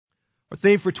Our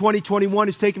theme for 2021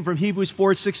 is taken from Hebrews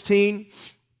 4:16.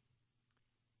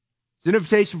 It's an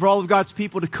invitation for all of God's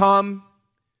people to come.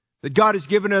 That God has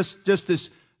given us just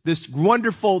this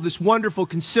wonderful,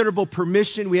 considerable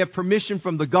permission. We have permission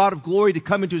from the God of glory to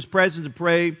come into His presence and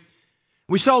pray.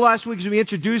 We saw last week as we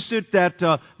introduced it that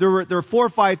there are 4 or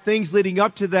 5 things leading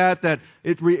up to that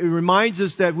it reminds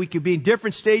us that we could be in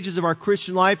different stages of our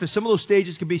Christian life, and some of those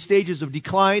stages could be stages of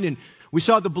decline. And we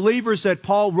saw the believers that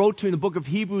Paul wrote to in the book of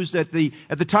Hebrews that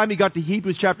at the time he got to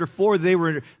Hebrews chapter 4, they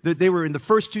were in the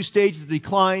first 2 stages of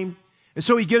decline. And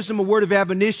so he gives them a word of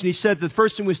admonition. He said the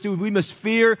first thing we must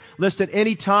fear lest at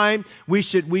any time we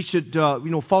should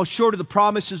fall short of the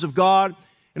promises of God.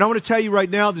 And I want to tell you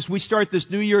right now, as we start this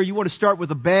new year, you want to start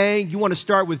with a bang. You want to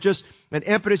start with just an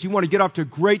impetus. You want to get off to a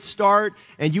great start,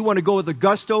 and you want to go with a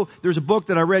gusto. There's a book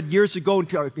that I read years ago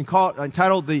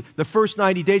entitled The First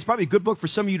 90 Days. Probably a good book for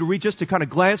some of you to read just to kind of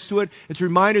glance to it. It's a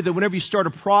reminder that whenever you start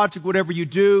a project, whatever you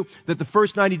do, that the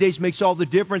first 90 days makes all the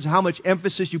difference, how much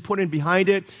emphasis you put in behind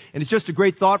it. And it's just a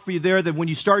great thought for you there that when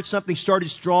you start something, start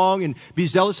it strong and be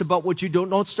zealous about what you do.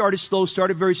 Don't start it slow,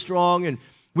 start it very strong. And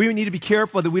we need to be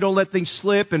careful that we don't let things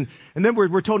slip. And then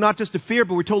we're told not just to fear,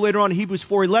 but we're told later on in Hebrews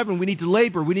 4:11, we need to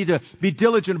labor. We need to be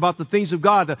diligent about the things of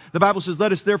God. The Bible says,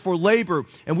 let us therefore labor.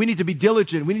 And we need to be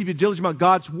diligent. We need to be diligent about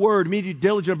God's Word. We need to be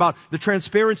diligent about the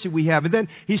transparency we have. And then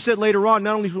he said later on,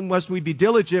 not only must we be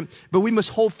diligent, but we must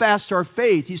hold fast to our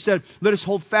faith. He said, let us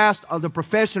hold fast on the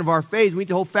profession of our faith. We need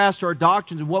to hold fast to our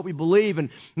doctrines and what we believe. And,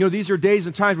 these are days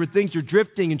and times where things are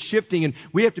drifting and shifting, and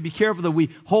we have to be careful that we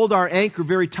hold our anchor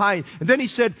very tight. And then he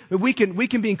said, we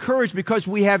can be encouraged because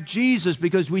we have Jesus,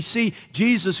 because we see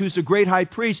Jesus who's the great high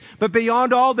priest. But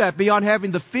beyond all that, beyond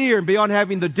having the fear and beyond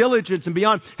having the diligence and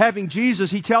beyond having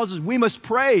Jesus, he tells us we must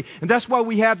pray. And that's why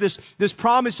we have this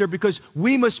promise here, because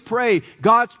we must pray.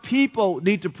 God's people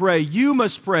need to pray. You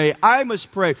must pray. I must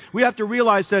pray. We have to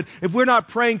realize that if we're not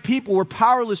praying people, we're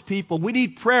powerless people. We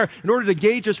need prayer in order to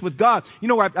engage us with God.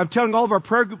 I'm telling all of our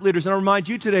prayer group leaders, and I remind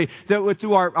you today that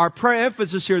through our prayer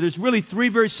emphasis here, there's really 3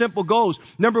 very simple goals.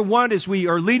 Number 1 is we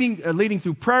are leading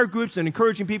through prayer groups and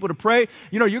encouraging people to pray.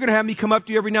 You're going to have me come up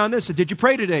to you every now and then and say, did you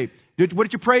pray today? What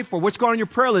did you pray for? What's going on your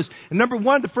prayer list? And number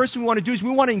 1, the first thing we want to do is we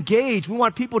want to engage. We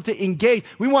want people to engage.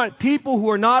 We want people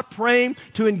who are not praying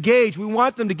to engage. We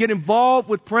want them to get involved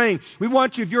with praying. We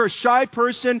want you, if you're a shy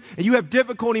person and you have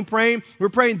difficulty in praying, we're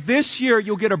praying this year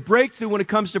you'll get a breakthrough when it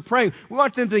comes to praying. We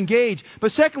want them to engage.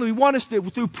 But secondly,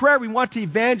 through prayer, we want to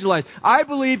evangelize. I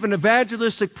believe in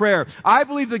evangelistic prayer. I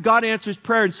believe that God answers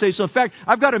prayer and saves. So in fact,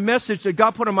 I've got a message that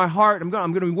God put on my heart. I'm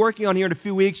going to be working on here in a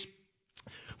few weeks,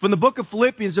 from the book of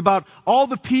Philippians, about all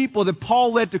the people that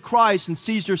Paul led to Christ in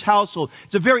Caesar's household.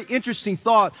 It's a very interesting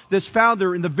thought that's found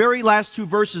there in the very last 2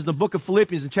 verses in the book of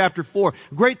Philippians in chapter 4.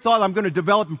 A great thought I'm going to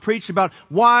develop and preach about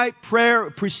why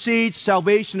prayer precedes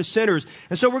salvation of sinners.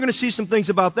 And so we're going to see some things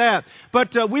about that. But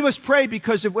we must pray,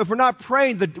 because if we're not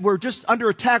praying, that we're just under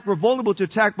attack. We're vulnerable to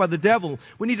attack by the devil.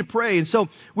 We need to pray. And so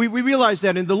we realize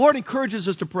that. And the Lord encourages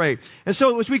us to pray. And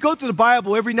so as we go through the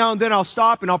Bible, every now and then I'll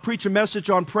stop and I'll preach a message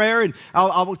on prayer, and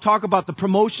I'll talk about the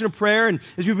promotion of prayer. And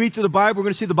as we read through the Bible, we're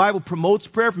going to see the Bible promotes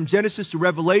prayer from Genesis to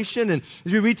Revelation. And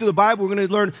as we read through the Bible, we're going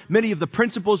to learn many of the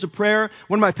principles of prayer.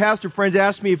 One of my pastor friends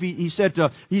asked me if he said,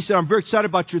 I'm very excited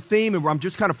about your theme, and I'm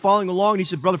just kind of following along. And he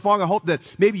said, Brother Fong, I hope that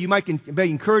maybe you might be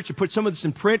encouraged to put some of this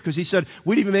in print, because he said,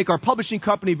 we'd even make our publishing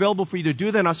company available for you to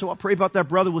do that. And I said, I'll pray about that,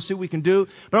 brother. We'll see what we can do.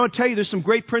 But I want to tell you, there's some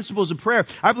great principles of prayer.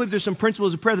 I believe there's some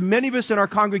principles of prayer that many of us in our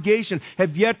congregation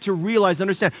have yet to realize and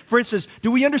understand. For instance,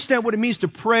 do we understand what it means to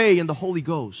pray in the Holy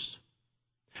Ghost?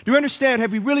 Do we understand?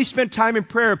 Have we really spent time in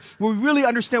prayer where we really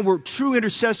understand what true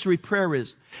intercessory prayer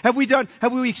is? Have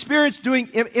we experienced doing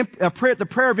the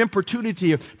prayer of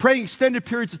importunity, of praying extended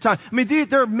periods of time? I mean,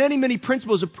 there are many, many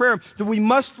principles of prayer that we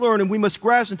must learn and we must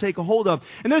grasp and take a hold of.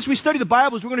 And as we study the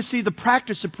Bibles, we're going to see the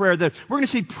practice of prayer. That we're going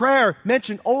to see prayer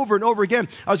mentioned over and over again.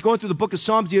 I was going through the book of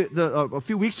Psalms a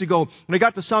few weeks ago, and I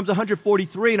got to Psalms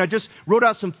 143, and I just wrote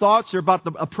out some thoughts there about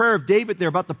a prayer of David there,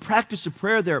 about the practice of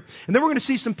prayer there. And then we're going to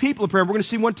see some people of prayer. We're going to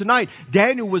see one tonight.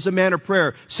 Daniel was a man of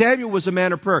prayer. Samuel was a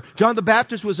man of prayer. John the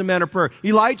Baptist was a man of prayer.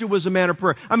 Elijah was a man of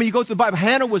prayer. I mean, you go through the Bible,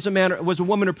 Hannah was a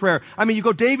woman of prayer. I mean,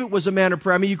 David was a man of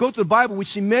prayer. I mean, you go through the Bible, we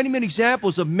see many, many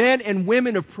examples of men and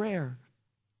women of prayer.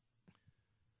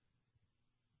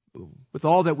 With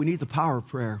all that, we need the power of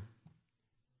prayer.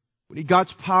 We need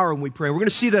God's power when we pray. We're going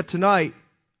to see that tonight.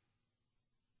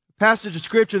 A passage of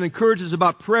Scripture that encourages us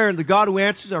about prayer and the God who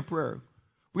answers our prayer.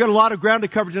 We've got a lot of ground to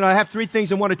cover tonight. I have 3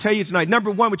 things I want to tell you tonight. Number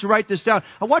 1, would you write this down?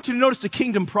 I want you to notice the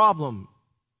kingdom problem.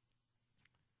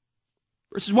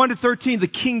 Verses 1 to 13, the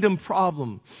kingdom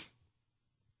problem.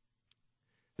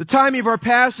 The timing of our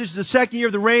passage is the second year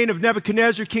of the reign of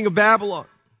Nebuchadnezzar, king of Babylon.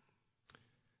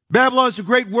 Babylon is a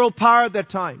great world power at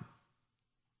that time.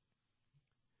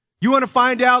 You want to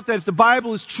find out that if the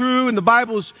Bible is true and the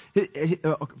Bible is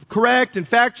correct and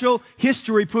factual,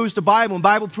 history proves the Bible and the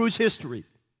Bible proves history.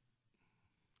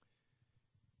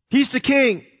 He's the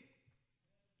king.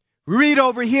 We read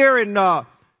over here in the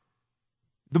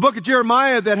book of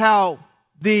Jeremiah that how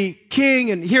the king,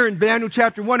 and here in Daniel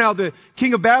chapter 1, how the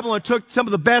king of Babylon took some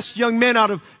of the best young men out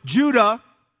of Judah, and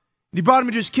he brought them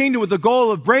into his kingdom with the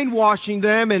goal of brainwashing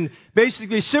them and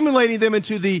basically assimilating them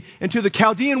into the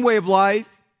Chaldean way of life.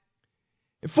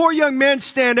 And 4 young men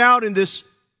stand out in this,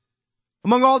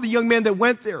 among all the young men that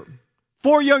went there.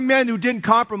 4 young men who didn't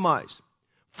compromise.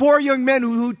 4 young men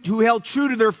who held true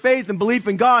to their faith and belief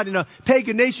in God in a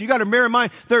pagan nation. You got to bear in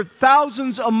mind, they're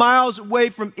thousands of miles away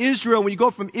from Israel. When you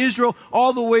go from Israel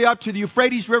all the way up to the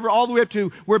Euphrates River, all the way up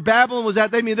to where Babylon was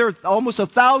at, they're almost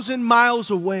 1,000 miles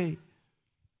away.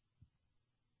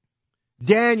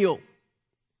 Daniel,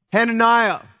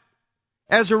 Hananiah,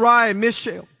 Azariah,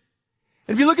 Mishael.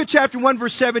 And if you look at chapter 1,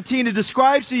 verse 17, it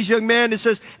describes these young men. It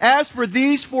says, as for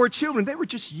these 4 children, they were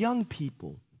just young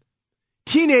people.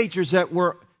 Teenagers that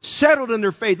were settled in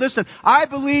their faith. Listen, I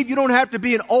believe you don't have to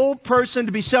be an old person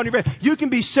to be settled in your faith. You can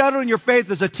be settled in your faith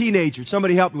as a teenager.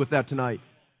 Somebody help me with that tonight.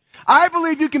 I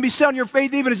believe you can be settled in your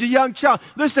faith even as a young child.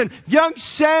 Listen, young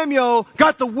Samuel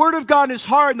got the Word of God in his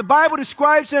heart, and the Bible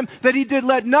describes him that he did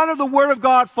let none of the Word of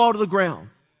God fall to the ground.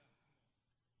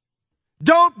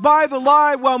 Don't buy the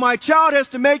lie, well, my child has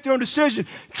to make their own decision.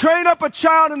 Train up a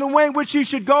child in the way in which he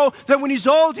should go, that when he's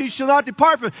old, he shall not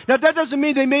depart from it. Now, that doesn't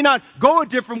mean they may not go a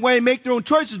different way and make their own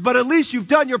choices, but at least you've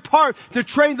done your part to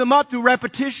train them up through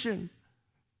repetition.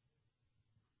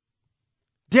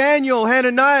 Daniel,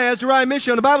 Hananiah, Azariah,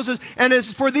 Mishael. The Bible says, and as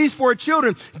for these 4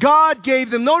 children, God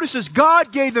gave them, notice this,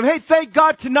 God gave them, hey, thank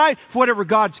God tonight for whatever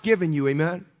God's given you,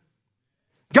 amen?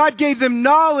 God gave them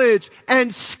knowledge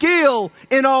and skill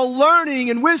in all learning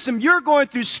and wisdom. You're going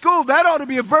through school. That ought to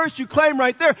be a verse you claim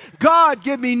right there. God,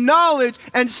 give me knowledge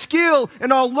and skill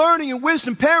in all learning and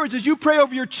wisdom. Parents, as you pray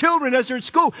over your children as they're in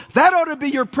school, that ought to be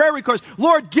your prayer request.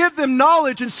 Lord, give them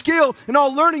knowledge and skill in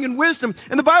all learning and wisdom.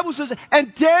 And the Bible says,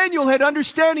 and Daniel had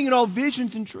understanding in all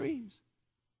visions and dreams.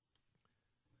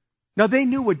 Now, they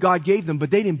knew what God gave them,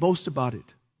 but they didn't boast about it.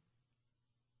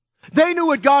 They knew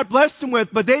what God blessed them with,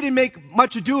 but they didn't make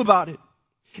much ado about it.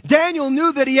 Daniel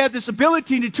knew that he had this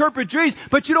ability to interpret dreams,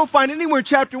 but you don't find anywhere in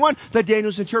chapter 1 that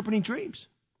Daniel's interpreting dreams.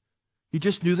 He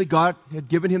just knew that God had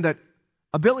given him that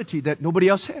ability that nobody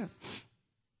else had. It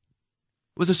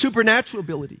was a supernatural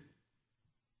ability.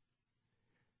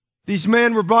 These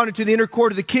men were brought into the inner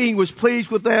court of the king, was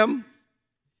pleased with them.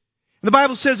 The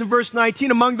Bible says in verse 19,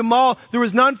 among them all, there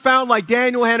was none found like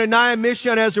Daniel, Hananiah,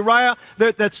 Mishael, and Azariah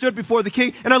that stood before the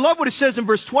king. And I love what it says in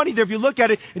verse 20 there. If you look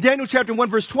at it, in Daniel chapter 1,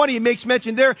 verse 20, it makes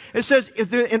mention there. It says,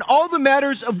 in all the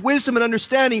matters of wisdom and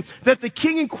understanding that the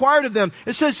king inquired of them,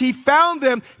 it says he found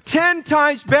them 10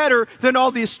 times better than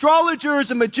all the astrologers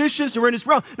and magicians who were in his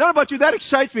realm. Not about you, that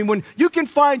excites me. When you can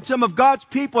find some of God's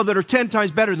people that are 10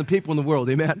 times better than people in the world.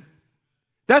 Amen?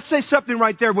 That says something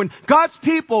right there. When God's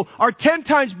people are 10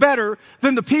 times better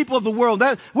than the people of the world,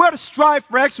 we ought to strive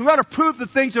for excellence. We ought to prove the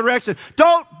things that are excellent.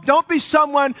 Don't be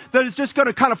someone that is just going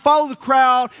to kind of follow the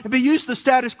crowd and be used to the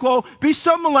status quo. Be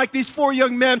someone like these 4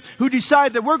 young men who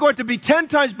decide that we're going to be 10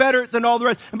 times better than all the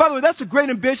rest. And by the way, that's a great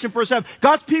ambition for us to have.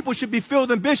 God's people should be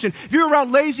filled with ambition. If you're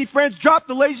around lazy friends, drop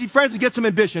the lazy friends and get some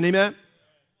ambition. Amen?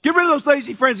 Get rid of those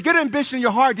lazy friends. Get ambition in your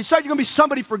heart. Decide you're going to be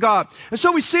somebody for God. And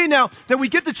so we see now that we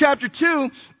get to chapter 2,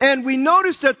 and we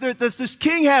notice that this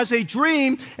king has a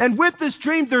dream, and with this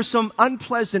dream there's some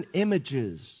unpleasant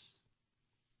images.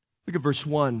 Look at verse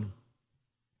 1. In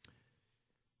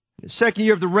the second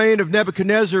year of the reign of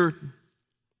Nebuchadnezzar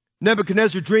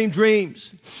dreamed dreams,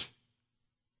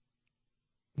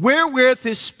 wherewith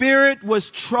his spirit was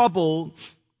troubled,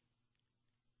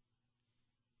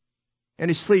 and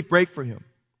his sleep brake for him.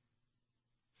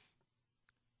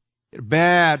 He had a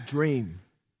bad dream.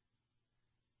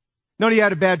 Not only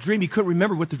had a bad dream, he couldn't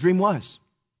remember what the dream was.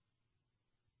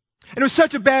 And it was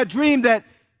such a bad dream that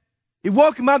it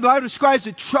woke him up. The Bible describes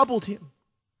it troubled him.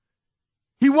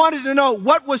 He wanted to know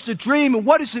what was the dream and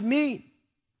what does it mean.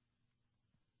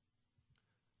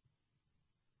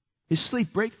 His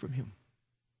sleep brake from him.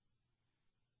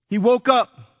 He woke up.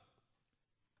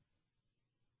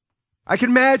 I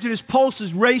can imagine his pulse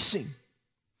is racing.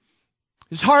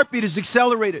 His heartbeat is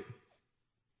accelerated.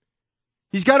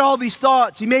 He's got all these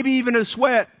thoughts. He may be even in a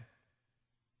sweat.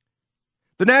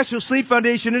 The National Sleep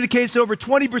Foundation indicates that over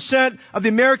 20% of the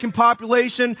American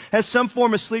population has some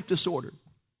form of sleep disorder.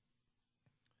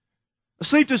 A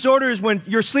sleep disorder is when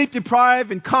you're sleep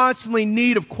deprived and constantly in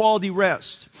need of quality rest.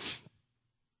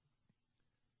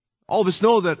 All of us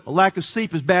know that a lack of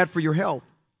sleep is bad for your health.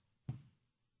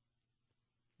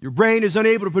 Your brain is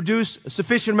unable to produce a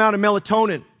sufficient amount of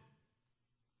melatonin.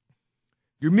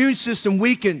 Your immune system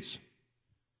weakens.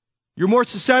 You're more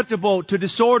susceptible to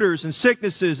disorders and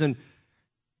sicknesses and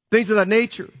things of that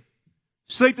nature.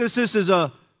 Sleeplessness is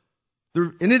an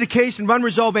indication of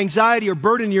unresolved anxiety or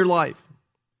burden in your life.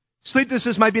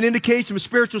 Sleeplessness might be an indication of a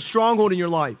spiritual stronghold in your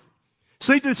life.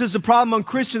 Sleeplessness is a problem among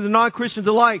Christians and non-Christians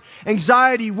alike.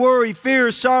 Anxiety, worry,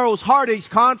 fears, sorrows, heartaches,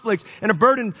 conflicts, and a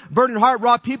burdened heart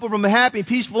rob people from a happy and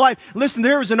peaceful life. Listen,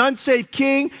 there was an unsaved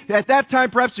king, at that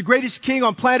time perhaps the greatest king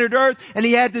on planet Earth, and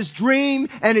he had this dream,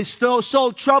 and his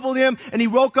soul troubled him, and he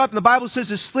woke up, and the Bible says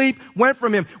his sleep went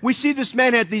from him. We see this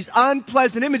man had these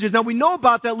unpleasant images. Now we know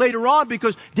about that later on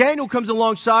because Daniel comes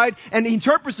alongside and he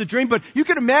interprets the dream, but you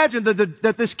can imagine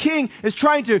that this king is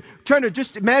trying to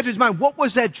just imagine his mind. What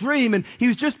was that dream? And he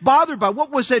was just bothered by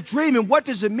what was that dream and what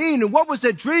does it mean? And what was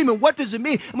that dream and what does it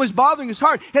mean? And was bothering his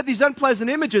heart. He had these unpleasant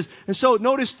images. And so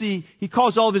notice he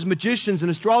calls all of his magicians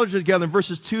and astrologers together in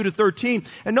verses 2 to 13.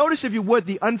 And notice, if you would,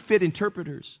 the unfit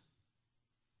interpreters.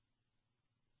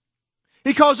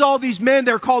 He calls all these men,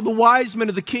 they're called the wise men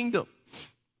of the kingdom.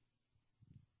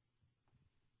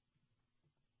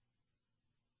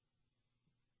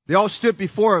 They all stood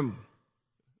before him.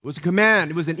 It was a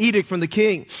command. It was an edict from the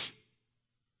king.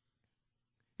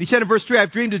 He said in verse 3,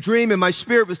 I've dreamed a dream and my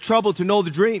spirit was troubled to know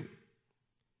the dream.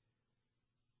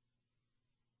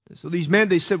 So these men,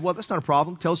 they said, well, that's not a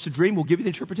problem. Tell us the dream. We'll give you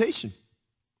the interpretation.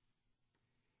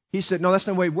 He said, no, that's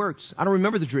not the way it works. I don't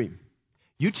remember the dream.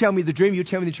 You tell me the dream. You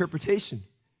tell me the interpretation.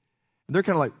 And they're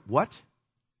kind of like, what?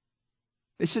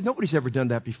 They said, nobody's ever done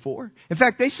that before. In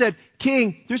fact, they said,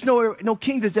 king, there's no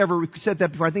king that's ever said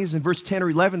that before. I think it's in verse 10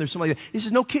 or 11 or something like that. He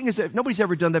says, nobody's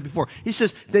ever done that before. He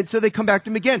says, so they come back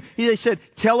to him again. They said,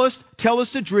 tell us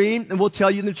the dream and we'll tell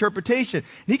you the interpretation. And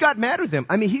he got mad with them.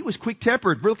 I mean, he was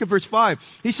quick-tempered. Look at verse 5.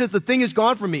 He says, the thing is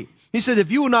gone from me. He said, if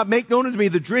you will not make known unto me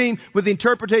the dream with the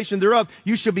interpretation thereof,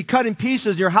 you shall be cut in pieces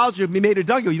and your house shall be made a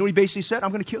dunghill. You know what he basically said? I'm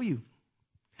going to kill you.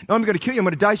 No, I'm going to kill you. I'm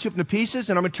going to dice you up into pieces,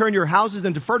 and I'm going to turn your houses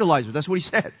into fertilizer. That's what he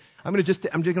said. I'm just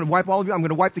going to wipe all of you. I'm going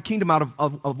to wipe the kingdom out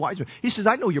of wise men. He says,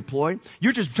 I know your ploy.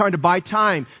 You're just trying to buy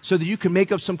time so that you can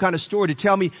make up some kind of story to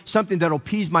tell me something that'll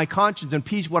appease my conscience and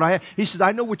appease what I have. He says,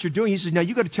 I know what you're doing. He says, now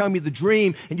you've got to tell me the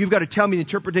dream, and you've got to tell me the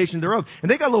interpretation thereof.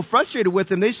 And they got a little frustrated with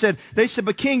him. They said,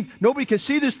 but king, nobody can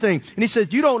see this thing. And he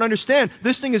said, you don't understand.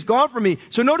 This thing is gone from me.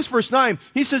 So notice verse 9.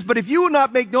 He says, but if you will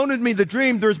not make known unto me the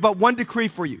dream, there's but one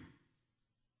decree for you.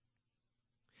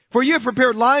 For you have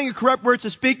prepared lying and corrupt words to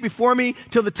speak before me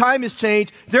till the time is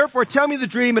changed. Therefore tell me the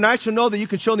dream, and I shall know that you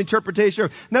can show the interpretation.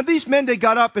 Now these men, they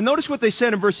got up, and notice what they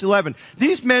said in verse 11.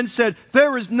 These men said,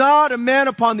 there is not a man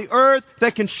upon the earth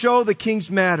that can show the king's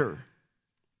matter.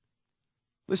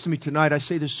 Listen to me tonight. I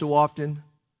say this so often.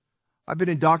 I've been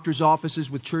in doctors' offices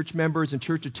with church members and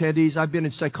church attendees. I've been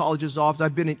in psychologists' offices.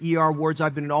 I've been in ER wards.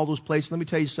 I've been in all those places. Let me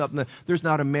tell you something. There's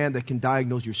not a man that can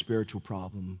diagnose your spiritual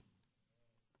problem.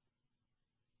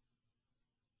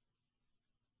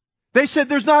 They said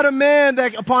there's not a man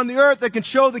that upon the earth that can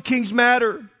show the king's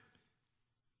matter.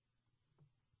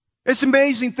 It's an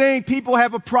amazing thing. People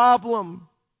have a problem.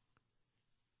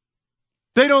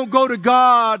 They don't go to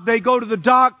God. They go to the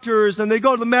doctors and they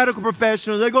go to the medical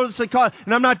professionals. They go to the psychologists.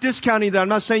 And I'm not discounting that. I'm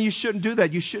not saying you shouldn't do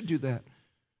that. You should do that.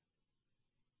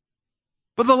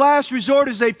 But the last resort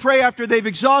is they pray after they've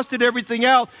exhausted everything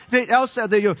else. They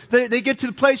get to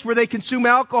the place where they consume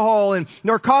alcohol and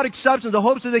narcotic substances, the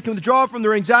hopes that they can withdraw from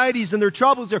their anxieties and their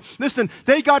troubles. Listen,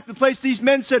 they got to the place these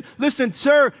men said, listen,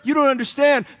 sir, you don't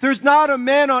understand. There's not a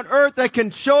man on earth that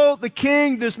can show the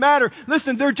king this matter.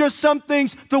 Listen, there are just some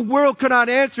things the world cannot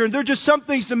answer. And there are just some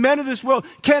things the men of this world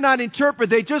cannot interpret.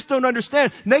 They just don't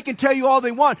understand. And they can tell you all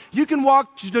they want. You can watch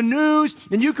the news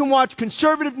and you can watch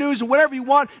conservative news and whatever you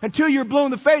want until you're blue in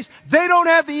the face. They don't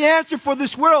have the answer for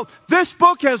this world. This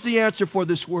book has the answer for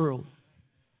this world.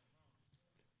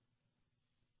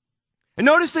 And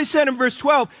notice they said in verse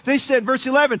 12, verse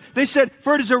 11, they said,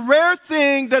 for it is a rare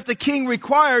thing that the king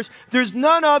requires. There's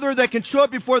none other that can show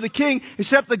it before the king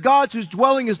except the gods whose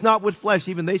dwelling is not with flesh.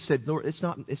 Even they said, no, it's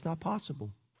not possible.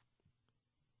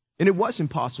 And it was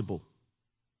impossible.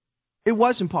 It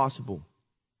was impossible.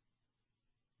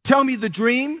 Tell me the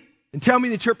dream and tell me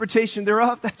the interpretation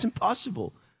thereof. That's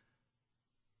impossible.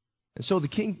 And so the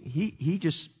king,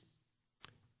 he's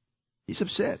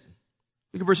upset.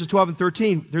 Look at verses 12 and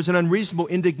 13. There's an unreasonable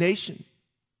indignation.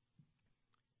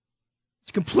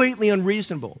 It's completely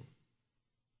unreasonable.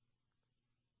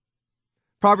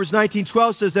 Proverbs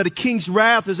 19:12 says that a king's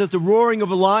wrath is as the roaring of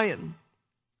a lion.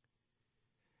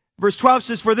 Verse 12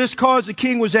 says, For this cause the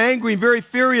king was angry and very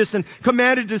furious and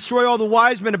commanded to destroy all the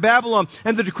wise men of Babylon.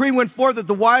 And the decree went forth that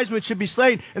the wise men should be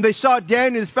slain. And they saw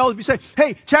Daniel and his fellows be slain.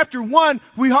 Hey, chapter 1,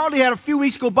 we hardly had a few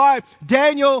weeks go by.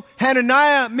 Daniel,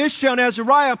 Hananiah, Mishael, and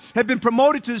Azariah had been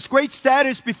promoted to this great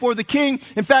status before the king.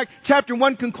 In fact, chapter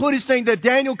 1 concluded saying that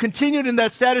Daniel continued in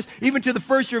that status even to the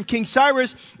first year of King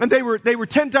Cyrus. And they were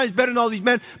 10 times better than all these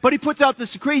men. But he puts out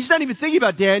this decree. He's not even thinking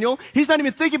about Daniel. He's not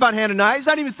even thinking about Hananiah. He's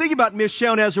not even thinking about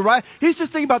Mishael and Azariah. He's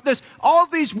just thinking about this. All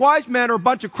these wise men are a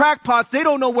bunch of crackpots. They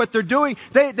don't know what they're doing.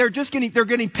 They're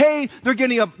getting paid. They're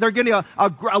getting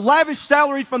a lavish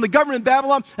salary from the government of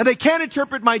Babylon, and they can't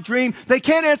interpret my dream. They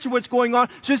can't answer what's going on.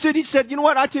 So he said, you know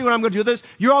what? I tell you what I'm going to do this.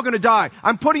 You're all going to die.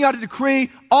 I'm putting out a decree.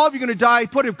 All of you are going to die. He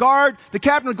put a guard, the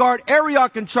captain of the guard,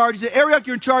 Arioch in charge. He said, Arioch,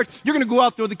 you're in charge. You're going to go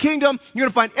out through the kingdom. You're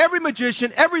going to find every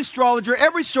magician, every astrologer,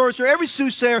 every sorcerer, every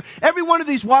soothsayer, every one of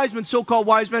these wise men, so-called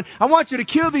wise men. I want you to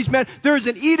kill these men. There is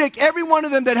an edict. Every one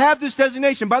of them that have this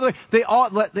designation. By the way,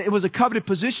 it was a coveted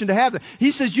position to have that.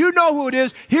 He says, you know who it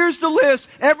is. Here's the list.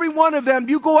 Every one of them.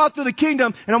 You go out to the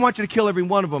kingdom, and I want you to kill every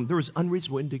one of them. There was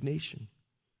unreasonable indignation.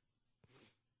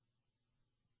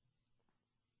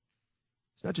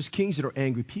 It's not just kings that are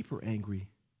angry. People are angry.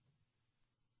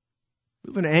 We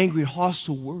live in an angry,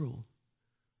 hostile world.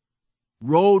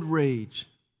 Road rage.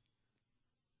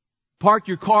 Park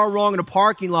your car wrong in a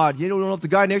parking lot. You don't know if the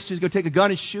guy next to you is going to take a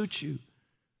gun and shoot you.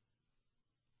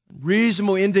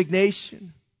 Reasonable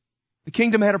indignation. The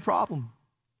kingdom had a problem.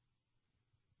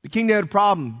 The kingdom had a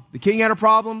problem. The king had a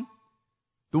problem.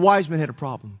 The wise men had a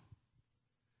problem.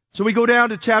 So we go down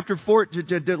to chapter 4,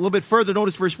 a little bit further.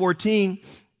 Notice verse 14.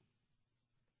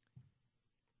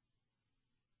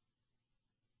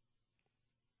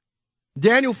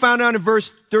 Daniel found out in verse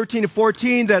 13 to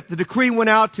 14 that the decree went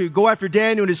out to go after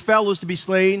Daniel and his fellows to be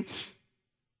slain.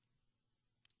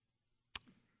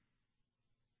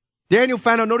 Daniel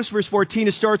found out, notice verse 14,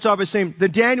 it starts off by saying,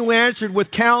 that Daniel answered with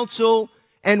counsel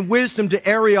and wisdom to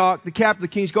Arioch, the captain of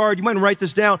the king's guard. You might write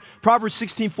this down. Proverbs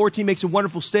 16:14 makes a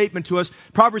wonderful statement to us.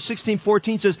 Proverbs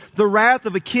 16:14 says, the wrath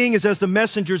of a king is as the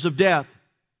messengers of death,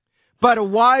 but a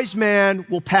wise man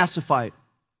will pacify it.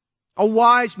 A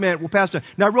wise man will pacify it.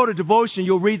 Now, I wrote a devotion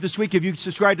you'll read this week if you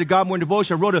subscribe to God Morning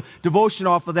Devotion. I wrote a devotion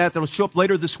off of that will show up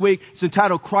later this week. It's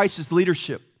entitled Crisis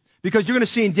Leadership. Because you're going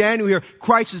to see in Daniel here,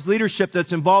 crisis leadership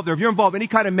that's involved there. If you're involved in any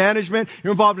kind of management, you're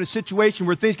involved in a situation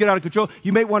where things get out of control,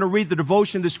 you may want to read the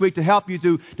devotion this week to help you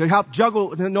to help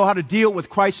juggle, to know how to deal with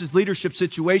crisis leadership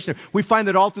situation. We find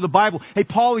that all through the Bible. Hey,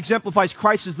 Paul exemplifies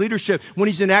crisis leadership when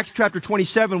he's in Acts chapter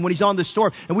 27, when he's on the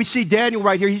storm. And we see Daniel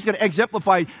right here, he's going to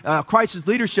exemplify crisis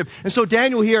leadership. And so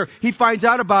Daniel here, he finds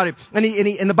out about it.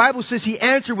 And the Bible says he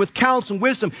answered with counsel and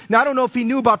wisdom. Now, I don't know if he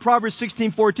knew about Proverbs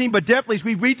 16:14, but definitely as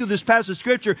we read through this passage of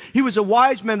Scripture, he was a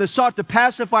wise man that sought to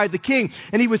pacify the king.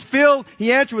 And he was filled,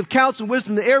 he answered with counsel and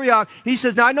wisdom to Arioch. He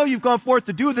says, now I know you've gone forth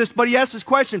to do this, but he asked this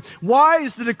question, why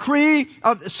is the decree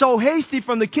so hasty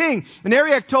from the king? And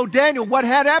Arioch told Daniel what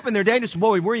had happened there. Daniel said,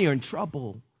 boy, we're in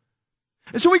trouble.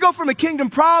 And so we go from a kingdom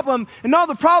problem, and now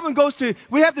the problem goes to,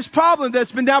 we have this problem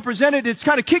that's been now presented, it's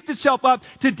kind of kicked itself up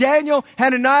to Daniel,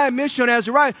 Hananiah, Mishael, and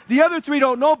Azariah. The other three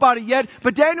don't know about it yet,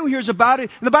 but Daniel hears about it,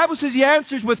 and the Bible says he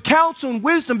answers with counsel and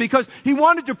wisdom because he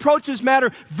wanted to approach this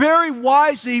matter very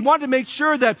wisely. He wanted to make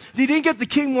sure that he didn't get the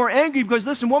king more angry because,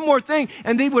 listen, one more thing,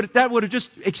 and that would have just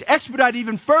expedited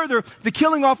even further the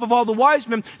killing off of all the wise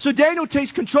men. So Daniel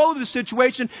takes control of the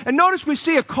situation, and notice we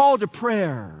see a call to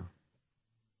prayer.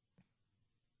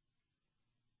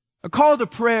 A call to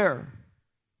prayer.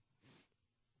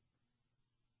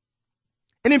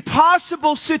 An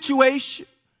impossible situation.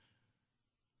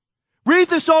 Read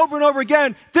this over and over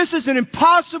again. This is an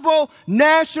impossible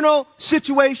national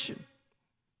situation.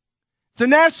 It's a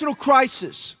national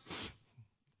crisis.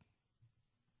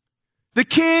 The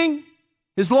king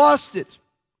has lost it.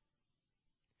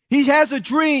 He has a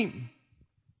dream.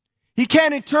 He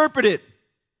can't interpret it.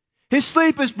 His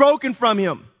sleep is broken from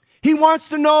him. He wants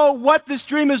to know what this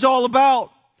dream is all about.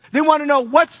 They want to know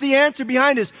what's the answer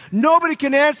behind this. Nobody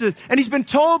can answer it. And he's been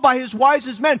told by his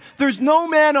wisest men, there's no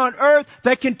man on earth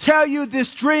that can tell you this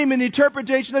dream and the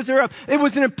interpretation that's thereof. It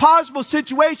was an impossible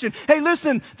situation. Hey,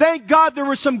 listen, thank God there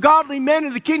were some godly men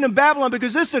in the kingdom of Babylon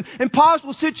because this is an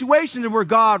impossible situation where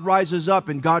God rises up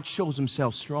and God shows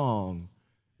himself strong.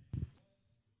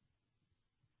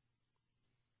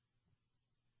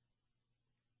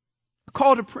 A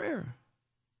call to prayer.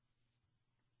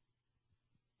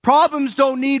 Problems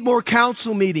don't need more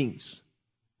council meetings.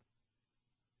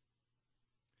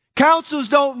 Problems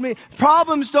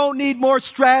don't need more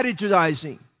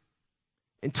strategizing.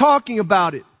 and talking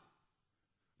about it.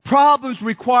 Problems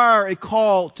require a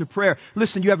call to prayer.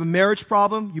 Listen, you have a marriage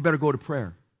problem, you better go to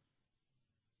prayer.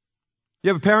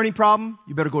 You have a parenting problem,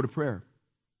 you better go to prayer.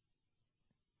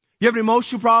 You have an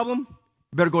emotional problem,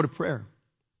 you better go to prayer.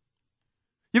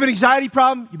 You have an anxiety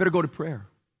problem, you better go to prayer.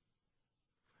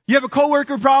 You have a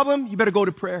coworker problem, you better go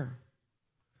to prayer.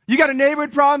 You got a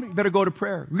neighborhood problem, you better go to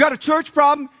prayer. You got a church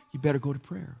problem, you better go to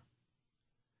prayer.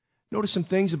 Notice some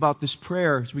things about this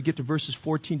prayer as we get to verses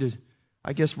 14 to,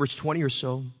 I guess, verse 20 or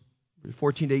so,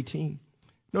 14 to 18.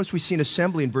 Notice we see an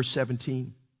assembly in verse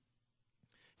 17.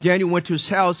 Daniel went to his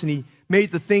house and he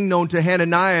made the thing known to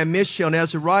Hananiah, Mishael, and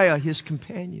Azariah, his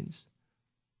companions.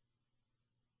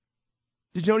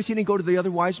 Did you notice he didn't go to the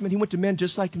other wise men? He went to men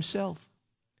just like himself.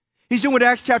 He's doing what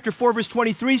Acts chapter 4 verse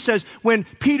 23 says, when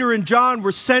Peter and John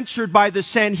were censured by the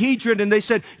Sanhedrin and they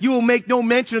said, you will make no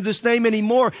mention of this name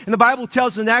anymore. And the Bible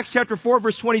tells in Acts chapter 4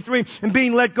 verse 23, and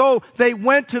being let go, they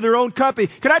went to their own company.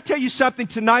 Can I tell you something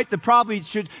tonight that probably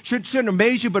shouldn't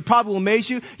amaze you, but probably will amaze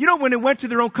you? You know, when they went to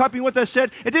their own company, what that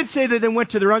said? It didn't say that they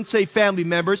went to their unsafe family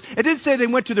members. It didn't say they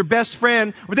went to their best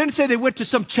friend. Or it didn't say they went to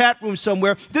some chat room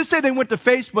somewhere. It didn't say they went to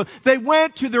Facebook. They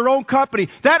went to their own company.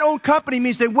 That own company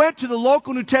means they went to the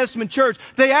local New Testament church.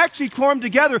 They actually formed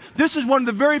together. This is one of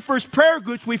the very first prayer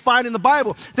groups we find in the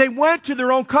Bible. They went to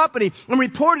their own company and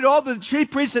reported all the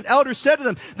chief priests and elders said to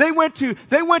them. They went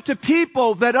to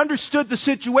people that understood the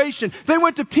situation. They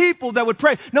went to people that would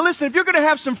pray. Now listen, if you're going to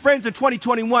have some friends in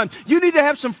 2021, you need to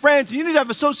have some friends. You need to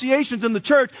have associations in the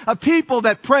church of people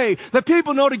that pray, that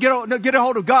people know to get a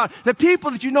hold of God, that people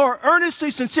that you know are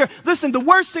earnestly sincere. Listen, the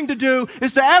worst thing to do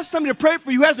is to ask somebody to pray for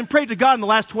you who hasn't prayed to God in the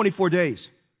last 24 days.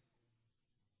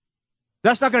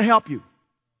 That's not going to help you.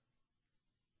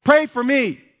 Pray for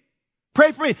me.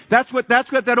 Pray for me. That's what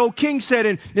that old king said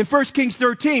in 1 Kings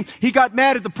 13. He got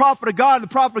mad at the prophet of God. And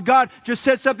the prophet of God just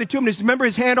said something to him. And remember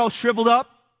his hand all shriveled up?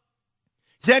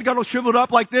 His hand got all shriveled up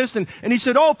like this. And he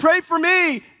said, oh, pray for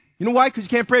me. You know why? Because he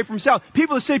can't pray for himself.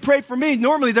 People that say pray for me,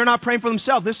 normally they're not praying for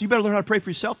themselves. Listen, you better learn how to pray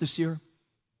for yourself this year.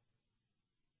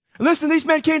 Listen, these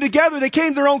men came together. They came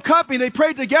to their own company. They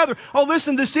prayed together. Oh,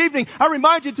 listen, this evening, I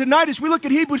remind you tonight as we look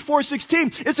at Hebrews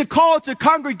 4:16, it's a call to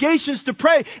congregations to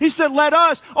pray. He said,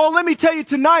 let me tell you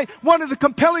tonight, one of the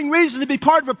compelling reasons to be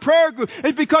part of a prayer group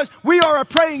is because we are a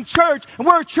praying church, and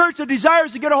we're a church that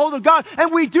desires to get a hold of God,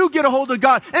 and we do get a hold of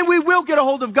God, and we will get a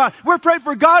hold of God. We're praying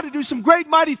for God to do some great,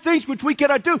 mighty things which we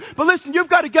cannot do. But listen, you've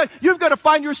got to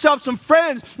find yourself some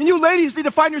friends, and you ladies need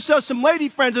to find yourself some lady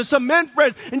friends, and some men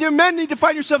friends, and your men need to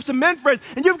find yourself some men friends,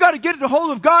 and you've got to get a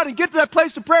hold of God and get to that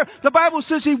place of prayer. The Bible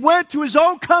says he went to his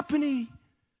own company.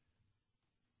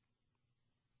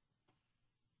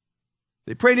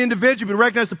 They prayed individually, but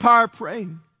recognized the power of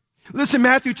praying. Listen,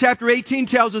 Matthew chapter 18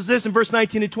 tells us this in verse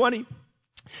 19 and 20.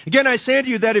 Again, I say unto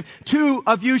you that if two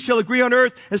of you shall agree on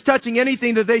earth as touching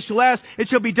anything that they shall ask, it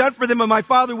shall be done for them of my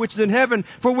Father which is in heaven.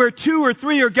 For where two or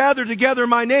three are gathered together in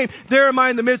my name, there am I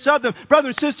in the midst of them. Brother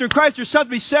and sister in Christ, there's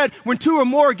something to be said. When two or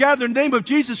more are gathered in the name of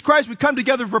Jesus Christ, we come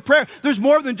together for prayer. There's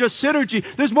more than just synergy.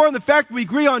 There's more than the fact that we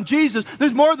agree on Jesus.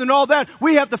 There's more than all that.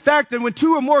 We have the fact that when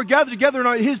two or more are gathered together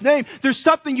in His name, there's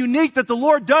something unique that the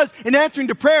Lord does in answering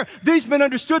to prayer. These men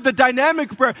understood the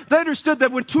dynamic of prayer. They understood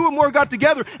that when two or more got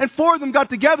together, and four of them got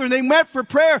together, and they met for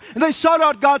prayer, and they sought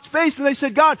out God's face, and they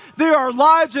said, God, there are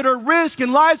lives that are at risk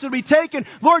and lives that will be taken.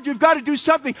 Lord, you've got to do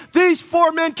something. These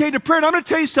four men came to prayer, and I'm going to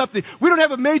tell you something. We don't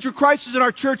have a major crisis in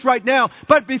our church right now,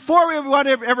 but before everyone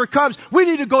ever comes, we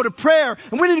need to go to prayer,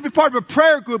 and we need to be part of a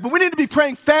prayer group, and we need to be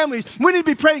praying families. We need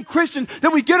to be praying Christians,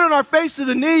 that we get on our face to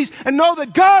the knees and know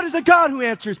that God is a God who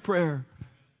answers prayer.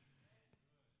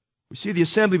 We see the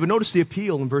assembly, but notice the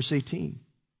appeal in verse 18.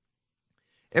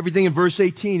 Everything in verse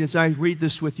 18, as I read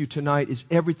this with you tonight,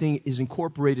 everything is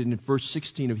incorporated in verse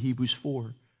 16 of Hebrews 4.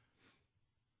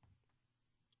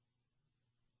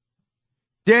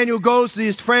 Daniel goes to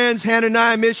his friends,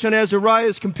 Hananiah, Mishael, and Azariah,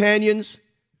 his companions.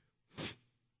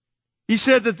 He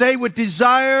said that they would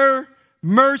desire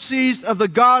mercies of the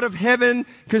God of heaven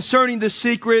concerning the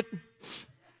secret,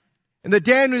 and that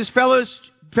Daniel and his fellows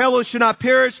should not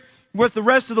perish with the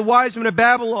rest of the wise men of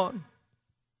Babylon.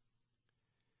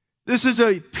 This is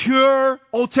a pure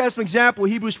Old Testament example of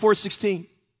Hebrews 4:16.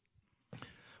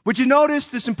 Would you notice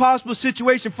this impossible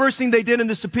situation? First thing they did in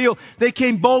this appeal, they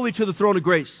came boldly to the throne of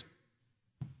grace.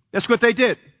 That's what they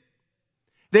did.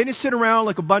 They didn't sit around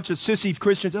like a bunch of sissy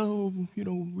Christians. Oh,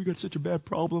 we got such a bad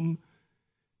problem,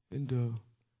 and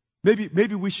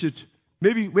maybe we should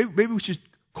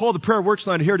call the prayer works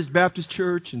line at Heritage Baptist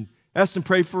Church and ask them to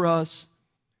pray for us.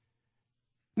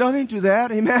 No, they didn't do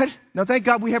that. Amen. Now, thank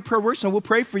God we have prayer works, and we'll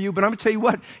pray for you. But I'm going to tell you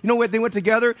what. You know what? They went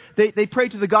together. They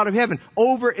prayed to the God of heaven.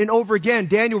 Over and over again,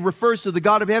 Daniel refers to the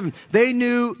God of heaven. They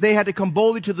knew they had to come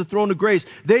boldly to the throne of grace.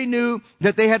 They knew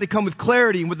that they had to come with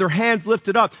clarity and with their hands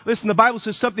lifted up. Listen, the Bible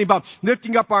says something about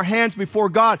lifting up our hands before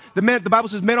God. The Bible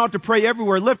says men ought to pray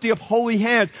everywhere, lifting up holy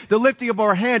hands. The lifting of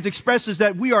our hands expresses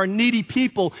that we are needy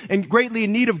people and greatly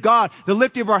in need of God. The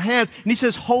lifting of our hands, and he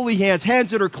says holy hands,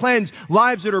 hands that are cleansed,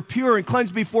 lives that are pure and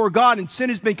cleansed before God, and sin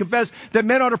has been confessed, that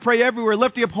men ought to pray everywhere,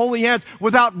 lifting up holy hands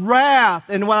without wrath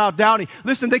and without doubting.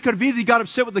 Listen, they could have easily got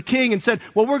upset with the king and said,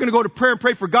 well, we're going to go to prayer and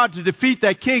pray for God to defeat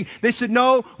that king. They said,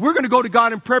 no, we're going to go to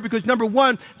God in prayer because number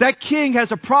one, that king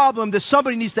has a problem that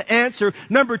somebody needs to answer.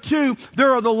 Number two,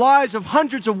 there are the lives of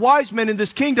hundreds of wise men in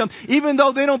this kingdom. Even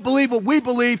though they don't believe what we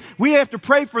believe, we have to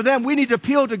pray for them. We need to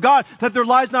appeal to God that their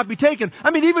lives not be taken.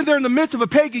 I mean, even they're in the midst of a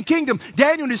pagan kingdom.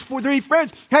 Daniel and his 3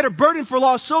 friends had a burden for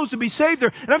lost souls to be saved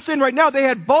there. And I'm saying right now, they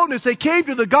had boldness. They came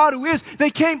to the God who is.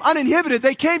 They came uninhibited.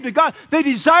 They came to God. They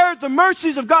desired the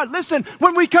mercies of God. Listen,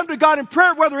 when we come to God in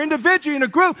prayer, whether individually in a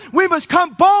group, we must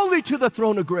come boldly to the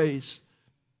throne of grace.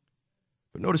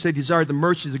 But notice they desired the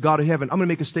mercies of God of heaven. I'm going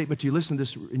to make a statement to you. Listen to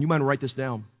this, and you might write this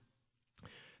down.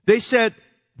 They said,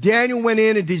 Daniel went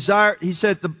in and desired, he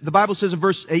said, the Bible says in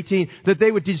verse 18, that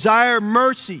they would desire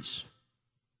mercies.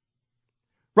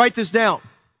 Write this down.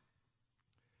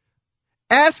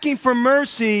 Asking for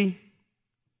mercy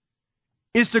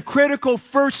is the critical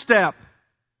first step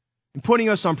in putting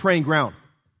us on praying ground.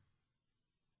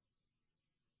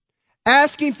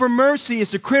 Asking for mercy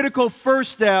is the critical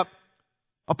first step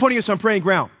of putting us on praying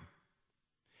ground.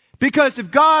 Because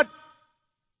if God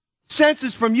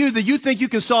senses from you that you think you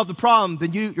can solve the problem,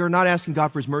 then you're not asking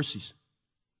God for His mercies.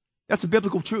 That's a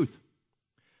biblical truth.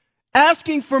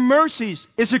 Asking for mercies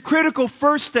is a critical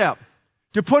first step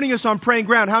to putting us on praying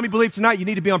ground. How many believe tonight you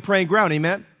need to be on praying ground?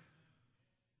 Amen?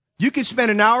 You can spend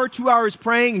an hour, 2 hours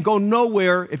praying and go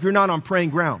nowhere if you're not on praying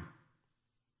ground.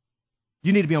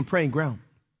 You need to be on praying ground.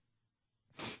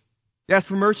 Ask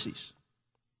for mercies.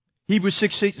 Hebrews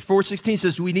 4:16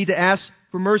 says we need to ask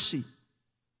for mercy.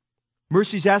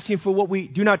 Mercy is asking for what we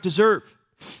do not deserve.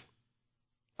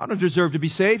 I don't deserve to be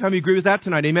saved. How many agree with that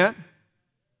tonight? Amen?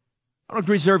 I don't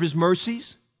deserve His mercies.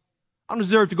 I don't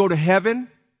deserve to go to heaven.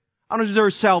 I don't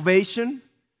deserve salvation.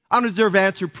 I don't deserve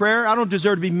answered prayer. I don't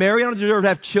deserve to be married. I don't deserve to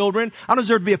have children. I don't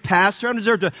deserve to be a pastor. I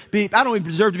don't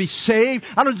even deserve to be saved.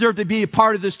 I don't deserve to be a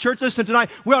part of this church. Listen, tonight,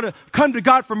 we ought to come to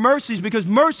God for mercies because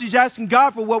mercy is asking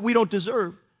God for what we don't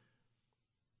deserve.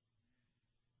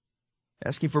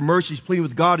 Asking for mercies, pleading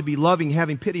with God to be loving,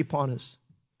 having pity upon us.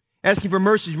 Asking for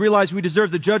mercy, realize we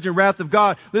deserve the judgment and wrath of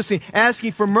God. Listen,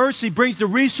 asking for mercy brings the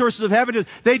resources of heaven.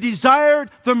 They desired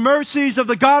the mercies of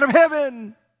the God of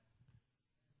heaven.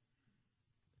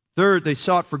 Third, they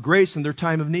sought for grace in their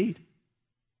time of need.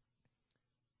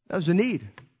 That was a need.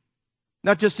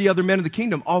 Not just the other men of the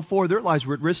kingdom. All 4 of their lives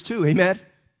were at risk too. Amen?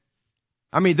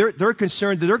 I mean, they're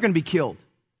concerned that they're going to be killed.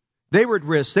 They were at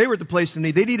risk. They were at the place of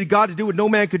need. They needed God to do what no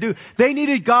man could do. They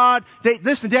needed God.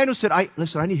 Listen, Daniel said, I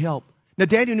need help. Now,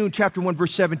 Daniel knew in chapter 1,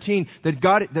 verse 17,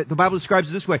 that the Bible describes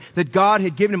it this way, that God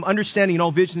had given him understanding in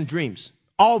all visions and dreams.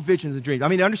 All visions and dreams. I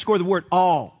mean, underscore the word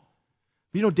all.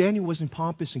 But you know, Daniel wasn't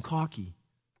pompous and cocky.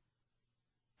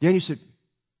 Daniel said,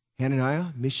 Hananiah,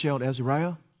 Mishael, and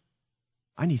Azariah,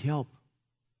 I need help.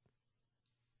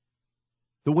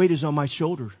 The weight is on my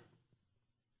shoulder.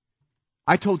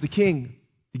 I told the king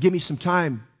to give me some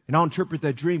time, and I'll interpret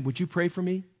that dream. Would you pray for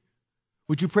me?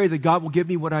 Would you pray that God will give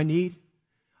me what I need?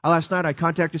 Last night, I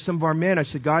contacted some of our men. I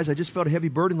said, guys, I just felt a heavy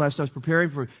burden last night. I was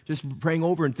preparing for just praying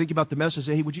over and thinking about the message. I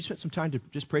said, hey, would you spend some time to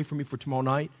just pray for me for tomorrow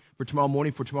night, for tomorrow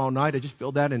morning, for tomorrow night? I just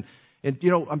feel that. And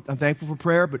you know, I'm thankful for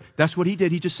prayer, but that's what he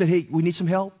did. He just said, hey, we need some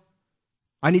help.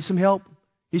 I need some help.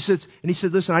 He said,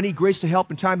 listen, I need grace to help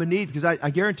in time of need, because I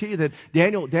guarantee you that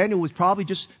Daniel was probably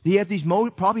he had these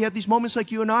moments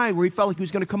like you and I, where he felt like he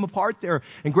was going to come apart there.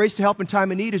 And grace to help in time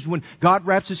of need is when God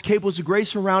wraps His cables of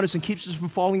grace around us and keeps us from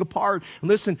falling apart. And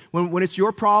listen, when it's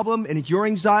your problem and it's your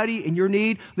anxiety and your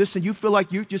need, listen, you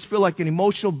just feel like an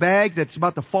emotional bag that's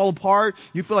about to fall apart.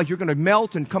 You feel like you're going to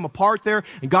melt and come apart there.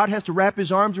 And God has to wrap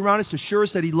His arms around us to assure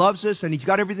us that He loves us and He's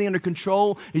got everything under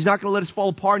control. He's not going to let us fall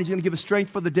apart. He's going to give us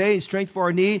strength for the day and strength for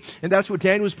our need. And that's what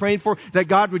Daniel was praying for, that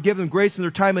God would give them grace in their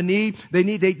time of need. They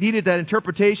needed that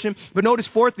interpretation. But notice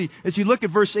fourthly, as you look at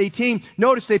verse 18,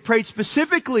 notice they prayed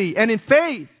specifically and in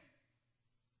faith.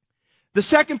 The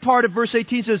second part of verse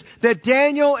 18 says that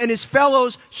Daniel and his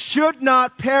fellows should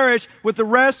not perish with the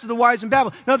rest of the wise in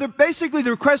Babylon. Now, basically the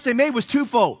request they made was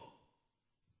twofold.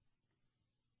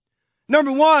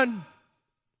 Number one,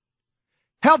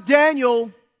 help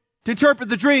Daniel to interpret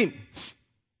the dream.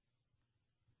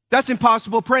 That's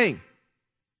impossible praying.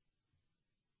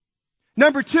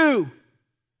 Number 2,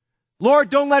 Lord,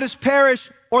 don't let us perish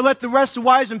or let the rest of the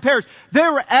wise men perish. They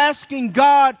were asking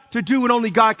God to do what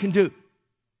only God can do.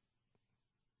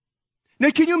 Now,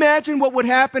 can you imagine what would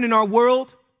happen in our world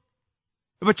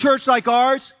if a church like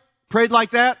ours prayed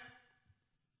like that?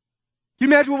 Can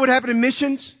you imagine what would happen in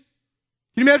missions?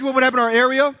 Can you imagine what would happen in our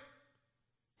area?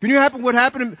 Can you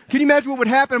imagine what would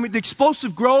happen with the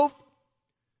explosive growth,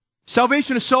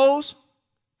 salvation of souls,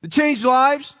 the changed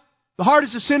lives, the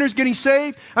hardest of sinners getting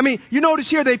saved? I mean, you notice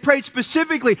here they prayed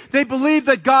specifically. They believed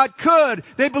that God could.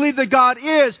 They believed that God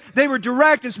is. They were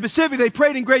direct and specific. They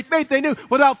prayed in great faith. They knew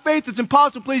without faith it's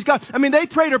impossible to please God. I mean, they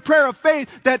prayed a prayer of faith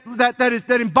that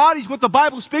embodies what the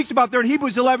Bible speaks about there in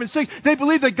Hebrews 11:6. They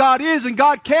believed that God is and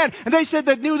God can. And they said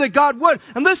they knew that God would.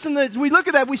 And listen, as we look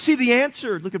at that, we see the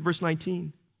answer. Look at verse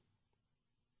 19.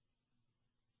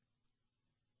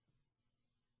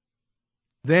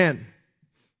 Then,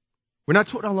 we're not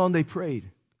told how long they prayed.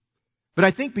 But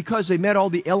I think because they met all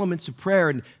the elements of prayer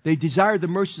and they desired the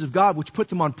mercies of God, which put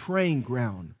them on praying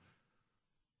ground.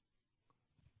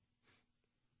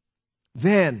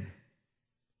 Then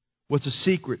was a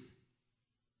secret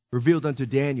revealed unto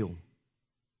Daniel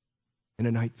in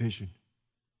a night vision.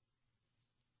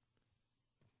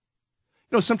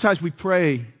 You know, sometimes we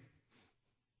pray,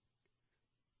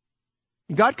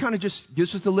 and God kind of just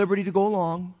gives us the liberty to go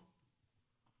along.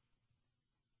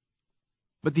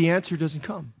 But the answer doesn't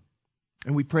come.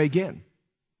 And we pray again.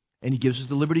 And He gives us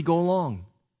the liberty to go along.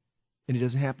 And it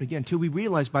doesn't happen again. Until we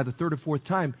realize by the third or fourth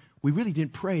time, we really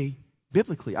didn't pray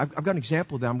biblically. I've got an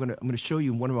example of that I'm going to show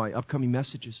you in one of my upcoming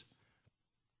messages.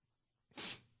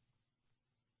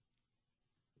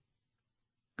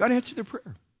 God answered their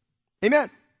prayer.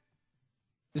 Amen.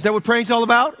 Is that what praying's all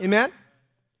about? Amen.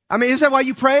 I mean, is that why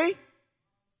you pray?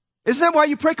 Isn't that why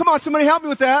you pray? Come on, somebody help me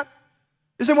with that.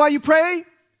 Is that why you pray?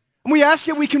 And we ask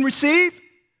it, we can receive.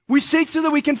 We seek so that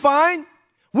we can find.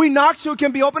 We knock so it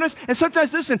can be opened us. And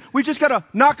sometimes, listen, we just got to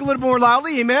knock a little more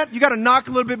loudly, amen? You got to knock a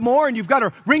little bit more, and you've got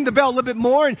to ring the bell a little bit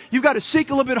more, and you've got to seek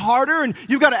a little bit harder, and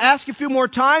you've got to ask a few more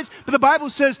times. But the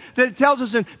Bible says that it tells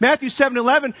us in Matthew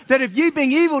 7:11 that if ye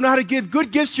being evil know how to give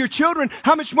good gifts to your children,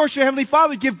 how much more shall your Heavenly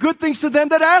Father give good things to them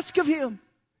that ask of Him?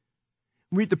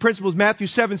 Read the principles, Matthew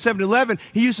 7:11.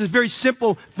 He uses very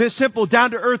simple,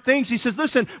 down-to-earth things. He says,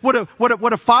 listen, would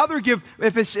a father give,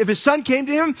 if his son came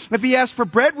to him, if he asked for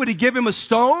bread, would he give him a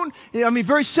stone? I mean,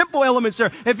 very simple elements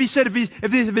there. If he said,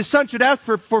 if his son should ask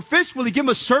for fish, will he give him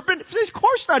a serpent? Of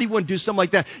course not, he wouldn't do something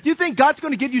like that. Do you think God's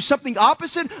going to give you something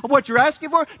opposite of what you're asking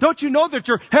for? Don't you know that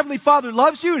your Heavenly Father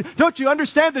loves you? Don't you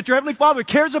understand that your Heavenly Father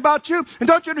cares about you? And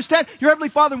don't you understand your Heavenly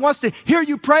Father wants to hear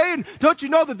you pray? And don't you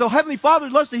know that the Heavenly Father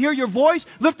loves to hear your voice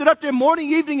lifted up there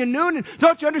morning, evening, and noon? And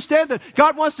don't you understand that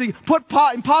God wants to put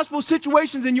impossible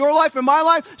situations in your life and my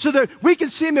life so that we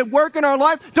can see Him at work in our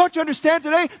life? Don't you understand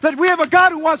today that we have a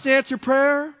God who wants to answer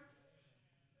prayer?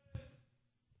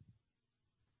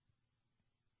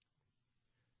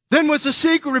 Then was the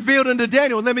secret revealed unto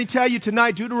Daniel. And let me tell you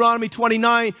tonight, Deuteronomy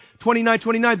 29,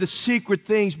 the secret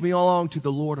things belong to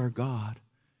the Lord our God.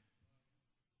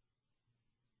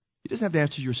 He doesn't have to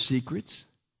answer your secrets.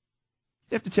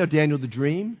 You have to tell Daniel the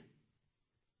dream.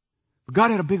 But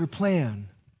God had a bigger plan.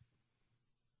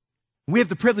 We have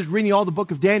the privilege of reading all the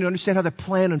book of Daniel to understand how that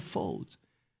plan unfolds.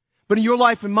 But in your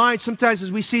life and mine, sometimes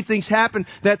as we see things happen,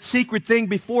 that secret thing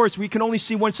before us, we can only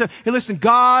see one step. Hey, listen,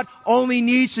 God only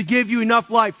needs to give you enough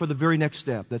light for the very next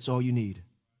step. That's all you need.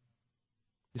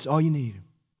 It's all you need.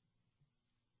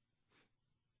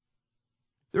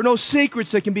 There are no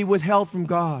secrets that can be withheld from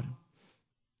God.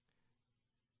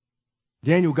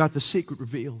 Daniel got the secret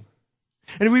revealed.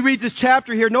 And we read this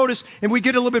chapter here, notice, and we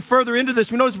get a little bit further into this.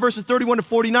 We notice verses 31 to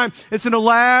 49. It's an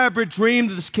elaborate dream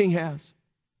that this king has.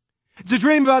 It's a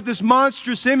dream about this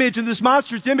monstrous image, and this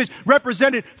monstrous image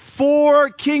represented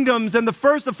 4 kingdoms, and the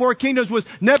first of 4 kingdoms was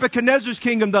Nebuchadnezzar's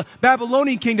kingdom, the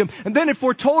Babylonian kingdom. And then it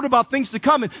foretold about things to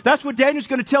come, and that's what Daniel's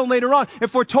going to tell him later on.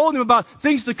 It foretold him about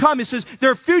things to come. It says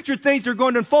there are future things that are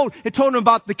going to unfold. It told him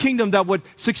about the kingdom that would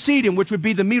succeed him, which would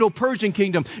be the Medo-Persian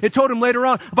kingdom. It told him later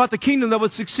on about the kingdom that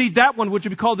would succeed that one, which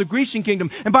would be called the Grecian kingdom.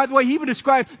 And by the way, he even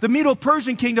described the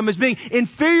Medo-Persian kingdom as being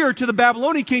inferior to the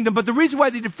Babylonian kingdom, but the reason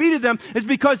why they defeated them is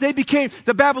because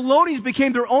the Babylonians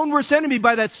became their own worst enemy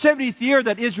by that 70th year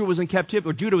that Israel was in captivity,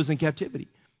 or Judah was in captivity.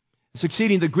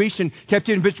 succeeding the Grecian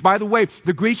captivity. Which, by the way,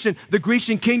 the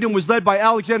Grecian kingdom was led by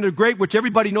Alexander the Great, which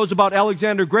everybody knows about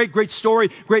Alexander the Great. Great story,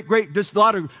 just a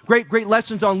lot of great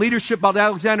lessons on leadership about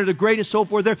Alexander the Great and so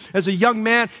forth there. As a young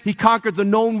man, he conquered the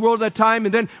known world at that time,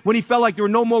 and then when he felt like there were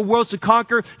no more worlds to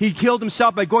conquer, he killed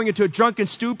himself by going into a drunken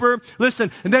stupor.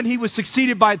 Listen, and then he was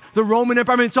succeeded by the Roman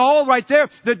Empire. I mean, it's all right there.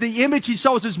 That the image he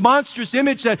saw was this monstrous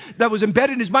image that was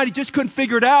embedded in his mind. He just couldn't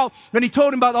figure it out. And he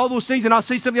told him about all those things, and I'll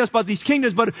say something else about these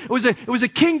kingdoms, but it was a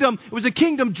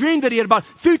kingdom dream that he had about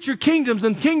future kingdoms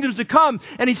and kingdoms to come.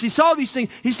 And as he saw these things,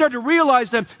 he started to realize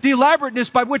that the elaborateness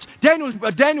by which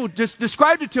Daniel just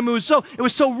described it to him, it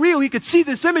was so real. He could see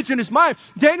this image in his mind.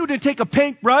 Daniel didn't take a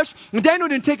paintbrush, and Daniel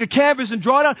didn't take a canvas and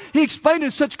draw it out. He explained it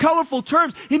in such colorful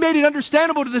terms. He made it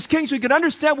understandable to this king so he could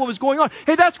understand what was going on.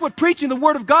 Hey, that's what preaching the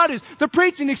Word of God is. The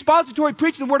expository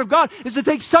preaching the Word of God is to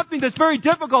take something that's very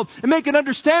difficult and make it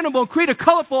understandable and create a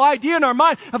colorful idea in our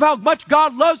mind of how much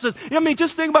God loves us. I mean,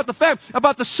 just think about the fact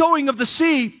about the sowing of the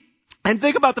seed. And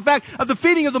think about the fact of the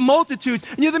feeding of the multitudes.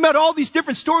 And you think about all these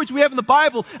different stories we have in the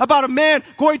Bible about a man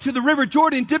going to the River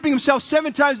Jordan, dipping himself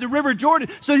 7 times in the River Jordan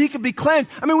so he could be cleansed.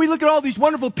 I mean, we look at all these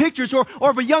wonderful pictures or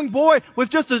of a young boy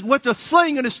with a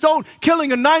sling and a stone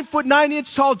killing a 9-foot 9-inch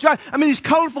tall giant. I mean, these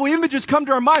colorful images come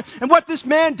to our mind. And what this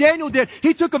man Daniel did,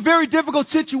 he took a very difficult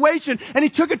situation and he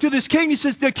took it to this king. He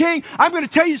says, "The king, I'm going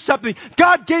to tell you something.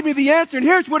 God gave me the answer, and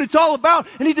here's what it's all about."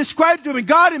 And he described it to him, and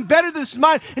God embedded this in his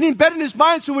mind, and he embedded in his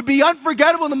mind so it would be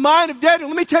unforgettable in the mind of Daniel.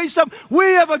 Let me tell you something. We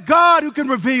have a God who can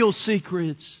reveal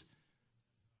secrets.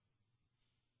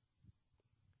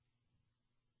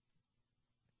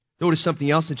 Notice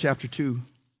something else in chapter 2.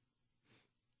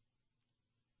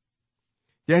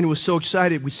 Daniel was so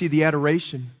excited. We see the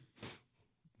adoration. It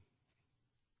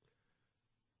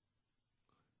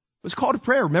was called to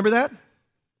prayer. Remember that?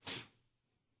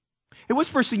 Hey, what's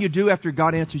the first thing you do after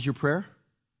God answers your prayer?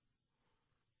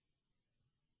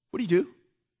 What do you do?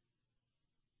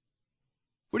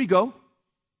 Where do you go? You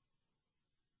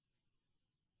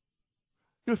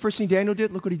know the first thing Daniel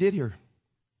did? Look what he did here.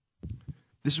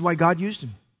 This is why God used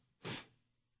him.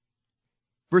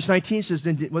 Verse 19 says,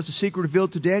 "Then was the secret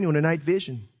revealed to Daniel in a night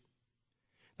vision.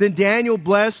 Then Daniel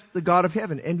blessed the God of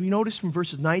heaven." And we notice from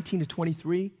verses 19 to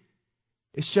 23,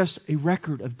 it's just a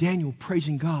record of Daniel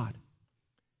praising God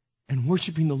and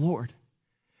worshiping the Lord.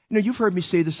 You know, you've heard me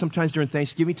say this sometimes during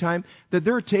Thanksgiving time, that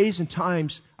there are days and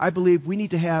times I believe we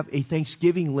need to have a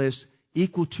Thanksgiving list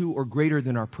equal to or greater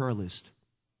than our prayer list.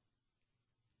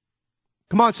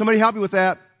 Come on, somebody help me with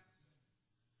that.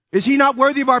 Is He not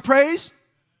worthy of our praise?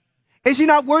 Is He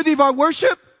not worthy of our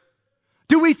worship?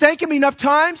 Do we thank Him enough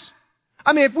times?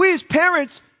 I mean, if we as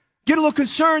parents get a little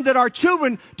concerned that our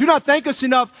children do not thank us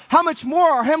enough, how much more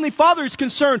our Heavenly Father is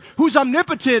concerned, who's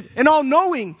omnipotent and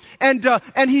all-knowing,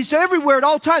 and He's everywhere at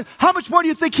all times. How much more do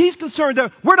you think He's concerned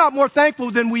that we're not more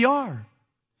thankful than we are?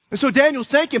 And so Daniel's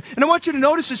thanking Him. And I want you to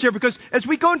notice this here, because as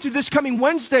we go into this coming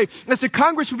Wednesday, as the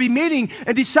Congress will be meeting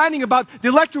and deciding about the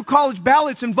electoral college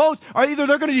ballots and votes, or either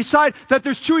they're going to decide that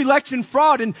there's true election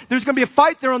fraud and there's going to be a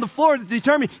fight there on the floor to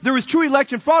determine there is true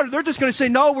election fraud, or they're just going to say,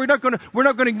 no, we're not going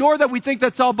to ignore that. We think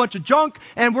that's all a bunch of junk,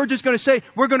 and we're just going to say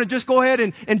we're going to just go ahead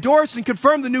and endorse and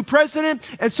confirm the new president.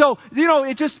 And so, you know,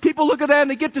 it just, people look at that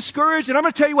and they get discouraged. And I'm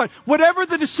going to tell you what, whatever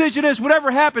the decision is, whatever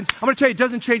happens, I'm going to tell you, it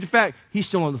doesn't change the fact He's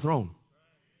still on the throne.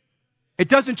 It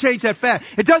doesn't change that fact.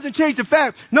 It doesn't change the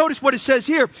fact. Notice what it says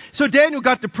here. So Daniel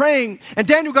got to praying, and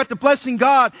Daniel got to blessing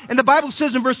God. And the Bible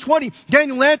says in verse 20,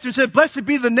 Daniel answered and said, "Blessed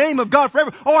be the name of God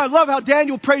forever." Oh, I love how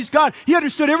Daniel praised God. He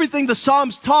understood everything the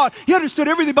Psalms taught. He understood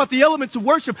everything about the elements of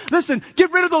worship. Listen,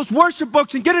 get rid of those worship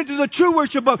books and get into the true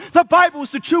worship book. The Bible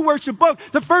is the true worship book.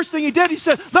 The first thing he did, he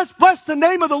said, let's bless the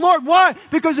name of the Lord. Why?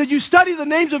 Because as you study the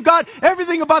names of God,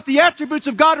 everything about the attributes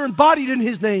of God are embodied in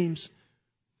His names.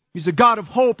 He's the God of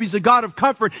hope. He's the God of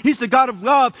comfort. He's the God of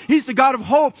love. He's the God of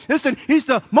hope. Listen, He's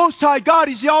the Most High God.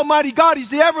 He's the Almighty God. He's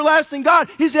the everlasting God.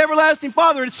 He's the everlasting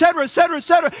Father, etc., etc.,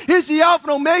 etc. He's the Alpha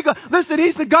and Omega. Listen,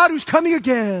 He's the God who's coming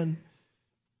again.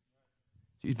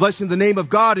 He's blessing the name of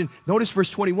God. And notice verse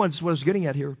 21. This is what I was getting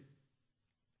at here.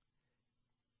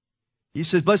 He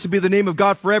says, "Blessed be the name of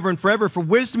God forever and forever, for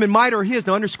wisdom and might are His."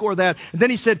 Now underscore that. And then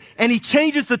he said, "And He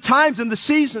changes the times and the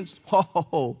seasons."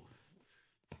 Oh.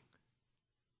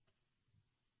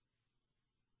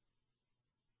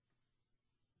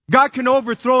 God can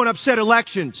overthrow and upset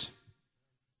elections.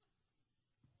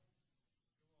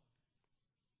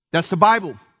 That's the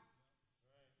Bible.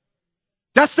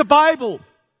 That's the Bible.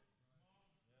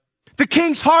 The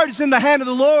king's heart is in the hand of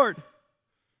the Lord.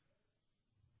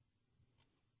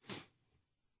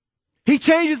 He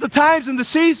changes the times and the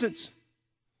seasons.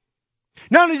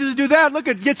 Not only does he do that, look,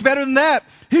 it gets better than that.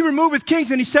 He removeth kings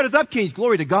and he setteth up kings.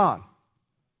 Glory to God.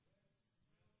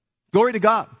 Glory to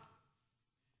God.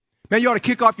 Man, you ought to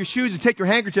kick off your shoes and take your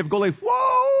handkerchief and go like,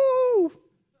 whoa!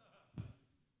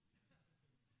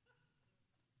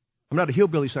 I'm not a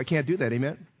hillbilly, so I can't do that,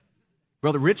 amen?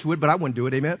 Brother Rich would, but I wouldn't do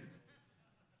it, amen?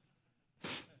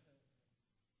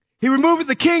 He removeth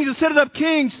the kings and setteth up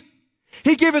kings.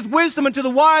 He giveth wisdom unto the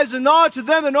wise and knowledge to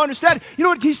them that know understand. You know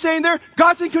what he's saying there?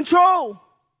 God's in control.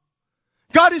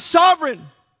 God is sovereign.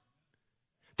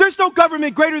 There's no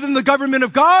government greater than the government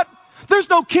of God. There's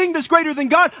no king that's greater than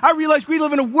God. I realize we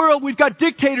live in a world, we've got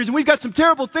dictators and we've got some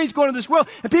terrible things going on in this world.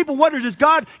 And people wonder, does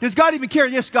God even care?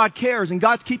 Yes, God cares and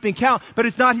God's keeping count, but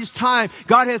it's not His time.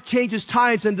 God has changed His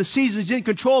times and the seasons. He's in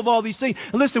control of all these things.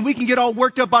 And listen, we can get all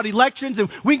worked up about elections and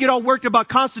we can get all worked up about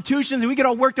constitutions and we can get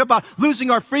all worked up about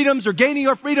losing our freedoms or gaining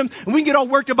our freedoms and we can get all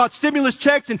worked up about stimulus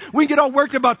checks and we can get all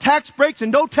worked up about tax breaks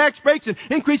and no tax breaks and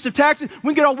increase of taxes.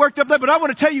 We can get all worked up there. But I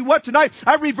want to tell you what tonight,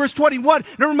 I read verse 21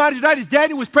 and I'm reminded tonight as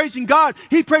Daniel was praising God,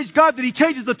 he praised God that He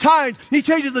changes the times, He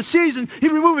changes the seasons, He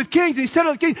removeth kings, He set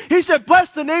up kings. He said, bless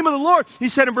the name of the Lord. He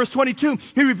said in verse 22,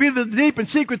 He revealeth the deep and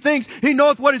secret things. He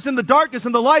knoweth what is in the darkness,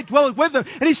 and the light dwelleth with Him.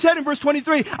 And He said in verse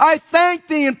 23, I thank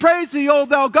Thee and praise Thee, O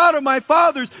Thou God of my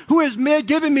fathers, who has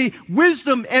given me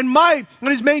wisdom and might,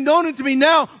 and has made known unto me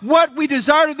now what we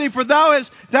desire of Thee, for Thou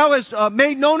hast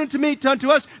made known unto me, unto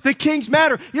us, the king's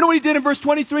matter. You know what He did in verse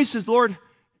 23? He says, Lord,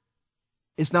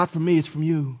 it's not from me, it's from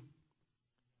You.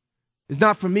 It's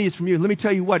not from me, it's from You. Let me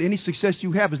tell you what, any success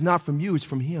you have is not from you, it's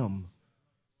from Him.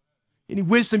 Any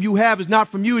wisdom you have is not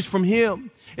from you, it's from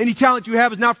Him. Any talent you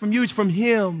have is not from you, it's from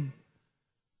Him.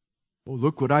 Oh,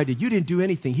 look what I did. You didn't do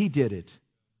anything. He did it.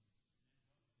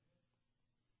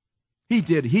 He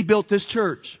did it. He built this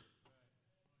church.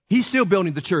 He's still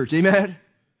building the church. Amen?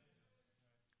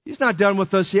 He's not done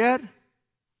with us yet.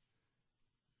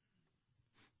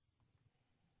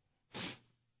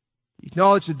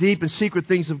 Acknowledge the deep and secret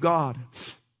things of God.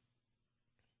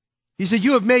 He said,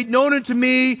 You have made known unto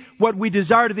me what we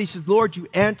desire of Thee. He says, Lord, You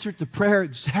answered the prayer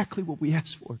exactly what we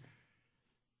asked for.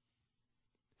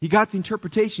 He got the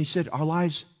interpretation. He said, our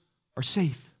lives are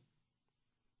safe.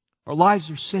 Our lives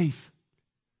are safe.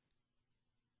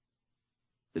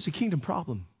 There's a kingdom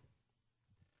problem.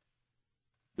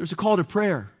 There's a call to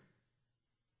prayer.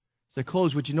 As I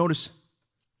close, would you notice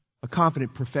a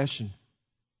confident profession?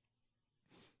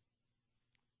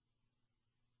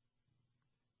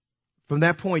 From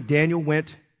that point, Daniel went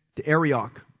to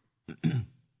Arioch, who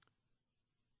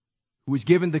was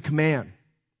given the command,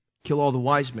 kill all the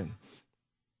wise men.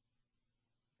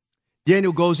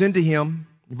 Daniel goes into him,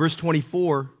 in verse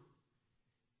 24,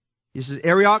 he says,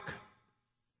 Arioch,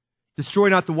 destroy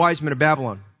not the wise men of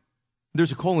Babylon.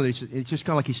 There's a colon, it's just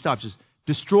kind of like he stops. He says,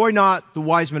 destroy not the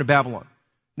wise men of Babylon.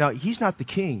 Now, he's not the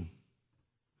king.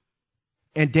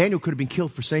 And Daniel could have been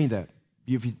killed for saying that,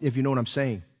 if you know what I'm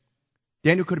saying.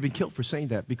 Daniel could have been killed for saying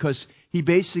that because he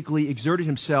basically exerted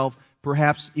himself.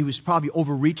 Perhaps he was probably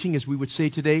overreaching, as we would say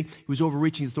today. He was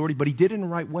overreaching his authority, but he did it in the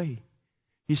right way.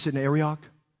 He said, Arioch,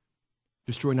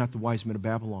 destroy not the wise men of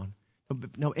Babylon.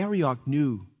 Now, Arioch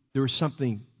knew there was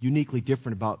something uniquely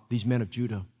different about these men of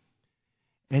Judah.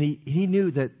 And he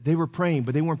knew that they were praying,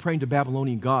 but they weren't praying to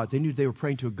Babylonian gods. They knew they were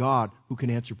praying to a God who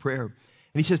can answer prayer.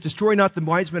 And he says, destroy not the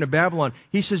wise men of Babylon.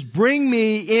 He says, bring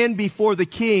me in before the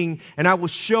king, and I will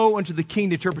show unto the king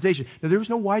the interpretation. Now, there was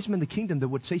no wise man in the kingdom that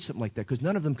would say something like that, because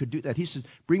none of them could do that. He says,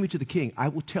 bring me to the king. I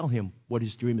will tell him what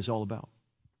his dream is all about.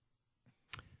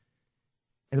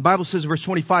 And the Bible says in verse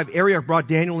 25, Arioch brought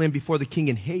Daniel in before the king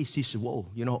in haste. He said, whoa,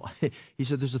 he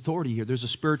said, there's authority here. There's a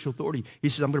spiritual authority. He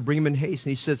says, I'm going to bring him in haste.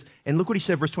 And he says, and look what he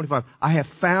said, verse 25, I have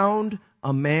found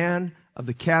a man of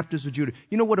the captives of Judah.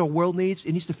 You know what our world needs?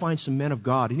 It needs to find some men of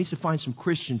God. It needs to find some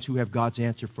Christians who have God's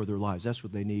answer for their lives. That's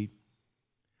what they need.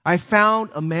 I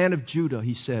found a man of Judah,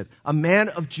 he said. A man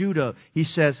of Judah, he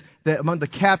says, that among the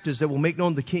captives that will make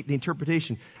known the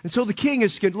interpretation. And so the king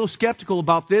is a little skeptical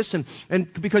about this, and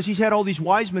because he's had all these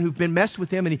wise men who've been messed with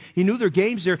him, and he knew their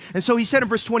games there. And so he said in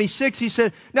verse 26, he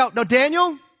said, now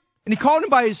Daniel, and he called him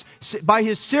by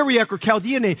his Syriac or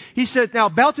Chaldean name. He said, now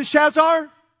Belteshazzar,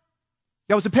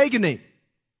 that was a pagan name.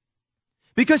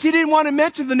 Because he didn't want to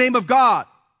mention the name of God.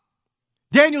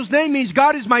 Daniel's name means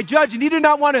God is my judge, and he did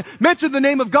not want to mention the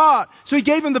name of God. So he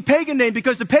gave him the pagan name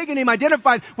because the pagan name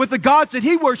identified with the gods that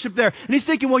he worshiped there. And he's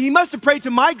thinking, well, he must have prayed to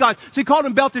my God. So he called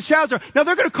him Belteshazzar. Now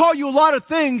they're going to call you a lot of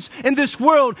things in this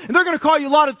world, and they're going to call you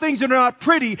a lot of things that are not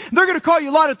pretty, and they're going to call you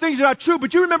a lot of things that are not true.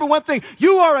 But you remember one thing,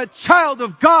 you are a child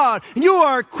of God, and you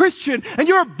are a Christian, and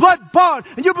you're blood bought,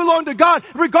 and you belong to God.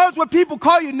 Regardless of what people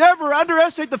call you, never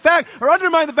underestimate the fact or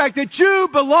undermine the fact that you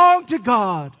belong to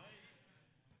God.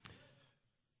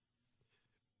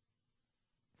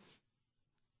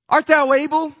 Art thou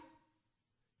able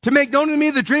to make known to me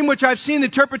the dream which I've seen, the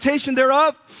interpretation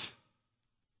thereof?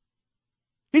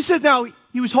 He said now,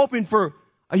 he was hoping for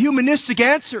a humanistic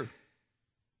answer.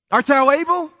 Art thou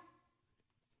able?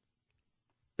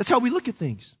 That's how we look at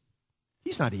things.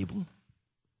 He's not able.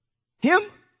 Him?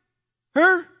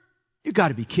 Her? You got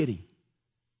to be kidding.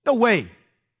 No way.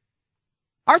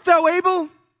 Art thou able?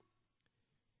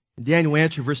 And Daniel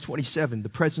answered, verse 27, the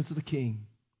presence of the king.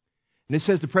 And it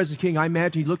says the presence of the king, I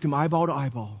imagine he looked him eyeball to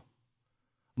eyeball.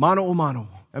 Mano a mano.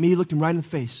 I mean, he looked him right in the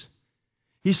face.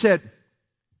 He said,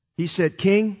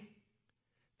 King,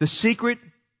 the secret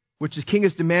which the king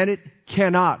has demanded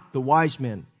cannot the wise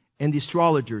men and the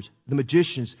astrologers, the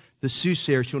magicians, the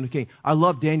soothsayers show the king. I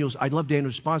love Daniel's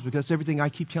response because that's everything I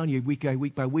keep telling you week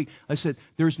by week. I said,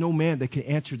 there's no man that can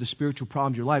answer the spiritual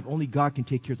problems of your life. Only God can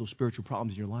take care of those spiritual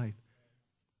problems in your life.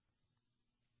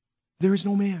 There is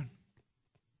no man.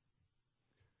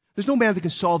 There's no man that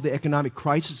can solve the economic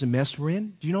crisis and mess we're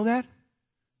in. Do you know that?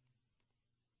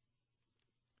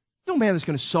 No man that's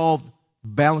going to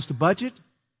balance the budget.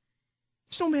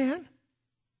 There's no man.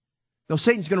 No,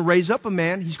 Satan's going to raise up a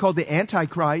man. He's called the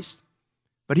Antichrist.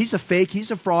 But he's a fake.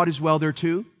 He's a fraud as well there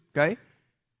too. Okay?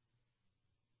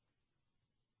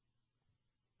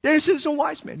 Daniel says, there's no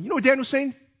wise man. You know what Daniel's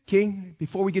saying? King,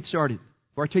 before we get started,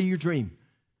 before I tell you your dream,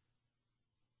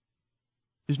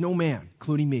 there's no man,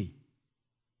 including me,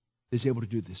 that's able to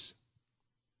do this.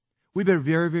 We better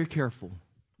be very, very careful.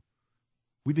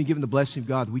 We've been given the blessing of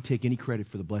God. We take any credit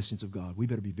for the blessings of God. We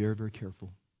better be very, very careful.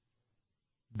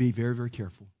 Be very, very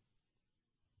careful.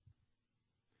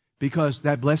 Because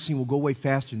that blessing will go away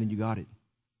faster than you got it.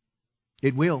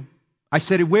 It will. I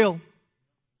said it will.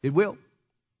 It will.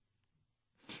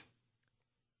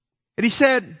 And he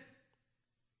said,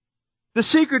 the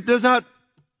secret does not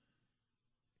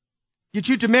that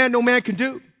you demand no man can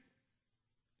do.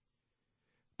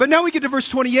 But now we get to verse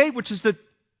 28, which is the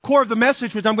core of the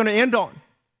message, which I'm going to end on.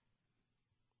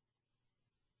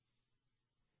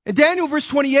 And Daniel, verse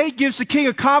 28, gives the king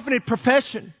a confident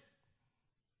profession.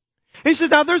 He says,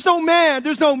 now there's no man,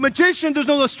 there's no magician, there's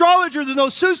no astrologer, there's no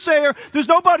soothsayer, there's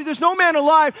no man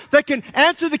alive that can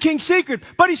answer the king's secret.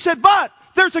 But he said, but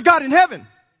there's a God in heaven.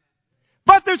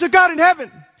 But there's a God in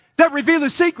heaven that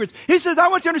reveals secrets. He says, I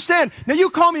want you to understand. Now you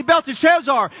call me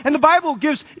Belteshazzar. And the Bible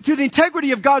gives to the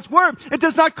integrity of God's word. It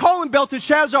does not call him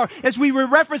Belteshazzar as we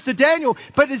reference to Daniel.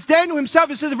 But it's Daniel himself.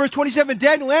 It says in verse 27,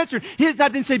 Daniel answered.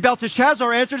 That didn't say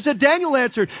Belteshazzar answered. It said Daniel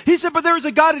answered. He said, but there is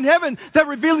a God in heaven that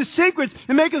revealeth secrets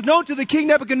and maketh known to the king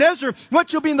Nebuchadnezzar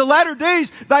what shall be in the latter days.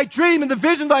 Thy dream and the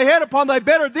vision thy had upon thy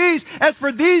bed are these. As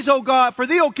for these, O God, for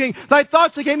thee, O king, thy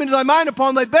thoughts that came into thy mind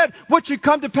upon thy bed, what should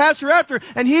come to pass hereafter.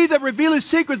 And he that revealeth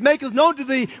secrets maketh known to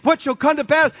thee what shall come to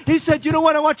pass. He said, you know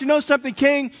what? I want you to know something,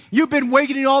 king. You've been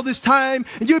waiting all this time,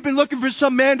 and you've been looking for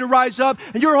some man to rise up,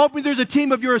 and you're hoping there's a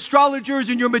team of your astrologers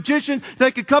and your magicians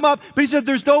that could come up. But he said,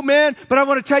 there's no man, but I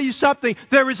want to tell you something.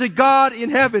 There is a God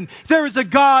in heaven. There is a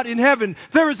God in heaven.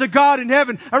 There is a God in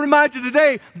heaven. I remind you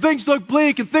today, things look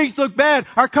bleak and things look bad.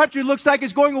 Our country looks like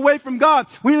it's going away from God.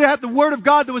 We have the Word of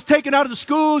God that was taken out of the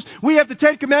schools. We have the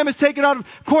Ten Commandments taken out of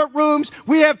courtrooms.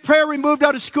 We have prayer removed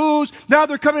out of schools. Now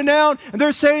they're coming down and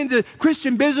they're saying that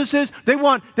Christian businesses, they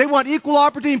want equal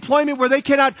opportunity employment where they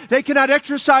cannot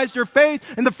exercise their faith,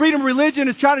 and the freedom of religion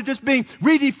is trying to just being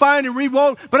redefined and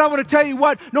rewrote. But I want to tell you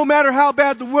what, no matter how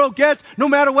bad the world gets, no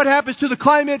matter what happens to the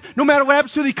climate, no matter what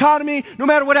happens to the economy, no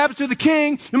matter what happens to the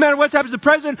king, no matter what happens to the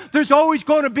president, there's always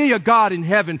going to be a God in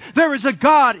heaven. There is a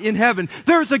God in heaven.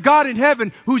 There is a God in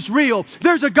heaven who's real.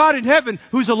 There's a God in heaven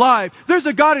who's alive. There's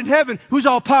a God in heaven who's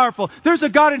all powerful. There's a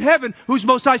God in heaven who's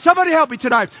most high. Somebody help me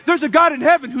tonight. There's a God in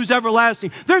heaven who's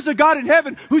everlasting. There's a God in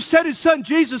heaven who sent His Son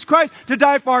Jesus Christ to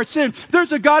die for our sins.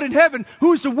 There's a God in heaven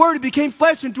who is the Word who became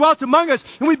flesh and dwelt among us,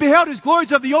 and we beheld His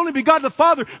glories of the only begotten of the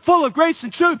Father, full of grace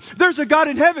and truth. There's a God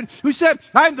in heaven who said,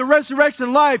 I am the resurrection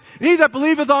and life, and he that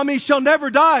believeth on me shall never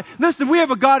die. Listen, we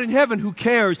have a God in heaven who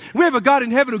cares. We have a God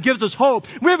in heaven who gives us hope.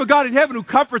 We have a God in heaven who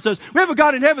comforts us. We have a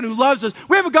God in heaven who loves us.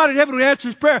 We have a God in heaven who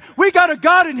answers prayer. We got a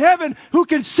God in heaven who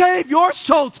can save your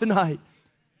soul tonight.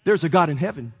 There's a God in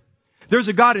heaven. There's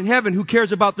a God in heaven who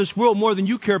cares about this world more than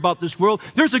you care about this world.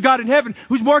 There's a God in heaven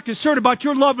who's more concerned about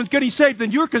your loved ones getting saved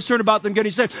than you're concerned about them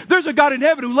getting saved. There's a God in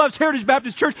heaven who loves Heritage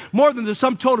Baptist Church more than the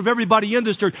sum total of everybody in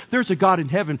this church. There's a God in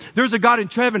heaven. There's a God in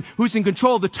heaven who's in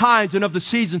control of the times and of the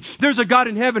seasons. There's a God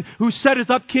in heaven who setteth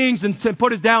up kings and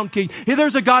putteth down kings.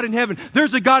 There's a God in heaven.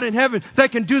 There's a God in heaven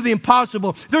that can do the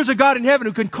impossible. There's a God in heaven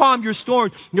who can calm your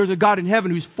storms. There's a God in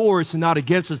heaven who's for us and not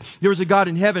against us. There's a God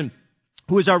in heaven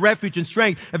who is our refuge and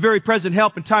strength, a very present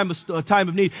help in time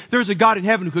of need. There's a God in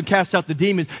heaven who can cast out the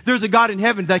demons. There's a God in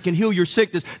heaven that can heal your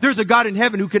sickness. There's a God in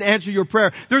heaven who can answer your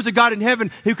prayer. There's a God in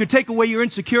heaven who can take away your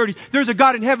insecurities. There's a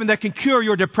God in heaven that can cure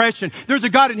your depression. There's a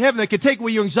God in heaven that can take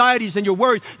away your anxieties and your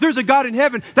worries. There's a God in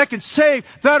heaven that can save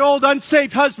that old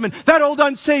unsaved husband, that old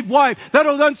unsaved wife, that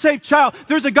old unsaved child.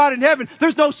 There's a God in heaven.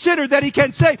 There's no sinner that He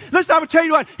can't save. Listen, I'm going to tell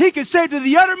you what. He can save to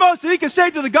the uttermost, and He can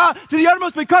save to the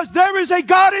uttermost, because there is a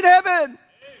God in heaven.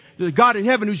 There's a God in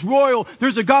heaven who's royal.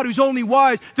 There's a God who's only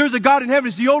wise. There's a God in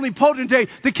heaven who's the only potentate,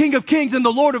 the King of kings and the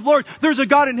Lord of lords. There's a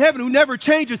God in heaven who never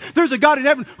changes. There's a God in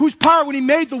heaven whose power, when He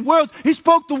made the world, He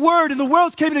spoke the word and the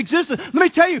worlds came into existence. Let me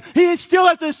tell you, He still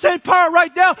has the same power right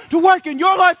now to work in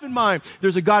your life and mine.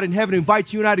 There's a God in heaven who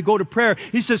invites you and I to go to prayer.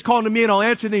 He says, call unto me and I'll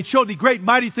answer thee and show thee great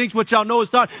mighty things which thou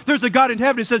knowest not. There's a God in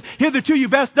heaven who says, hitherto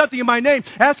you've asked nothing in my name.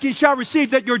 Ask ye shall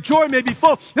receive, that your joy may be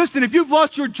full. Listen, if you've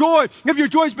lost your joy, if your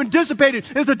joy's been dissipated,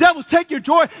 if the devil's taken your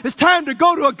joy, it's time to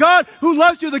go to a God who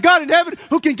loves you, the God in heaven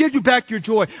who can give you back your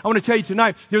joy. I want to tell you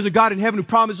tonight, there's a God in heaven who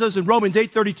promises us in Romans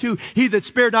 8:32, He that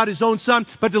spared not His own Son,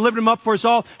 but delivered Him up for us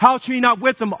all, how shall He not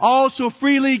with Him also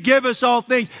freely give us all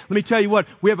things? Let me tell you what,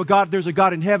 we have a God, there's a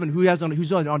God in heaven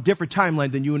who's on a different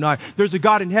timeline than you and I. There's a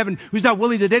God in heaven who's not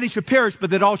willing that any should perish,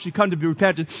 but that all should come to be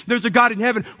repentant. There's a God in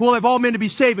heaven who will have all men to be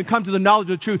saved and come to the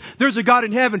knowledge of the truth. There's a God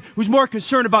in heaven who's more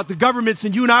concerned about the governments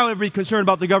than you and I will ever be concerned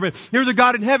about the government. There's a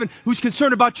God in heaven who's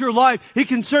concerned about your life. He's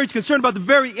concerned about the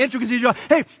very intricacies of your life.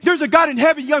 Hey, there's a God in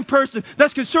heaven, young person,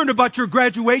 that's concerned about your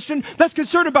graduation, that's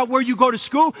concerned about where you go to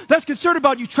school, that's concerned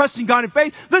about you trusting God in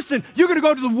faith. Listen, you're going to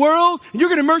go to the world, and you're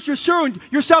going to immerse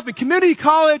yourself in community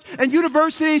college and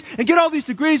universities and get all these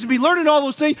degrees and be learning all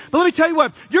those things. But let me tell you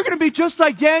what, you're going to be just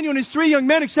like Daniel and his 3 young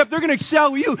men, except they're going to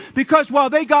excel you, because while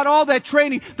they got all that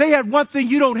training, they had one thing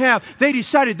you don't have. They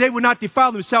decided they would not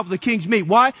defile themselves with the king's meat.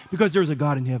 Why? Because there's a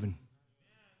God in heaven.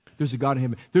 There's a God in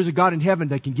heaven. There's a God in heaven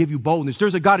that can give you boldness.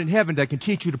 There's a God in heaven that can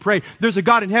teach you to pray. There's a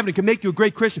God in heaven that can make you a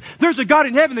great Christian. There's a God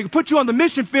in heaven that can put you on the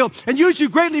mission field and use you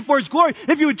greatly for His glory.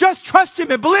 If you would just trust Him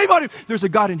and believe on Him, there's a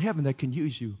God in heaven that can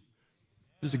use you.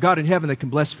 There's a God in heaven that can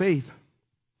bless faith.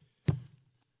 There's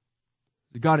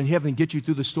a God in heaven that can get you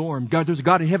through the storm. There's a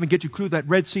God in heaven that can get you through that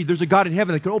Red Sea. There's a God in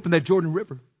heaven that can open that Jordan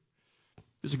River.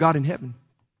 There's a God in heaven.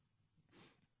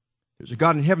 There's a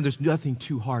God in heaven. There's nothing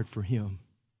too hard for Him.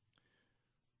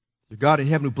 The God in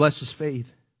heaven who blesses faith.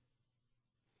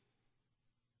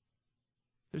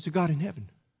 There's a God in heaven.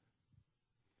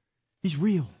 He's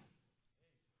real.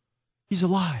 He's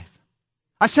alive.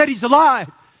 I said He's alive.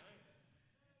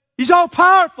 He's all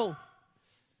powerful.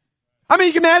 I mean,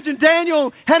 you can imagine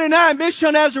Daniel, Hananiah,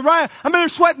 Mishael, and Azariah. I mean,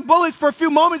 they're sweating bullets for a few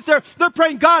moments there. They're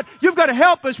praying, God, You've got to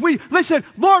help us. Listen,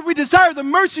 Lord, we desire the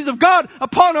mercies of God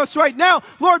upon us right now.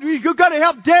 Lord, You've got to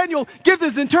help Daniel give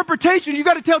this interpretation. You've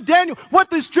got to tell Daniel what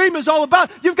this dream is all about.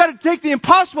 You've got to take the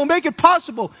impossible, make it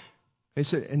possible. And he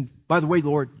said, and by the way,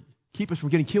 Lord, keep us from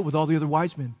getting killed with all the other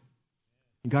wise men.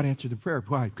 And God answered the prayer.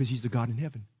 Why? Because He's the God in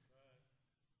heaven.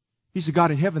 He's the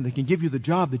God in heaven that can give you the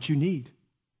job that you need.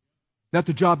 Not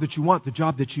the job that you want, the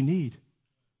job that you need.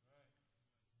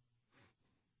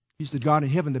 He's the God in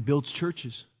heaven that builds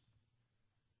churches.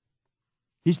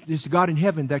 He's the God in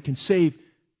heaven that can save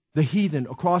the heathen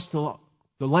across the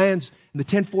lands in the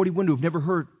 1040 window who've never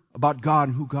heard about God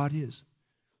and who God is.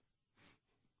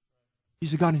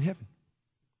 He's the God in heaven.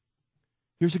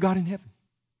 Here's a God in heaven.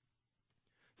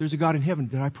 There's a God in heaven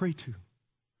that I pray to. I'm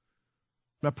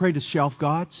not praying to shelf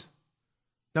gods.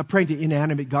 Not praying to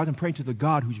inanimate God. I'm praying to the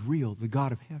God who's real, the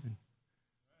God of heaven,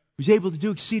 who's able to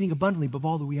do exceeding abundantly above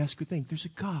all that we ask or think. There's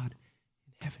a God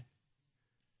in heaven.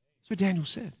 That's what Daniel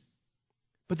said.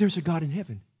 But there's a God in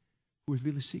heaven who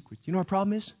reveals His secrets. You know what our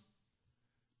problem is?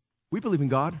 We believe in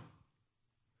God.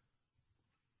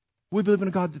 We believe in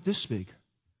a God that's this big,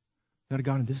 not a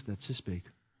God that's this big.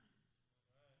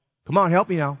 Come on, help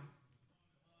me now.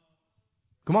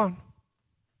 Come on.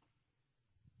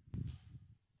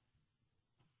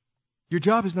 Your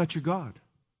job is not your God.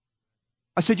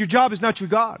 I said your job is not your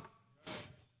God.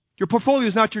 Your portfolio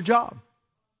is not your job.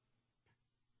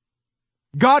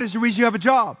 God is the reason you have a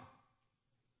job.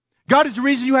 God is the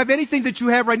reason you have anything that you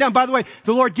have right now. And by the way,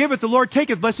 the Lord giveth, the Lord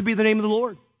taketh. Blessed be the name of the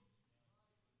Lord.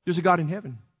 There's a God in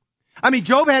heaven. I mean,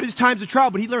 Job had his times of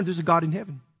trial, but he learned there's a God in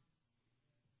heaven.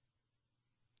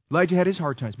 Elijah had his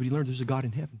hard times, but he learned there's a God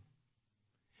in heaven.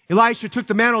 Elisha took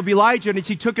the mantle of Elijah, and as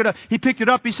he took it up, he picked it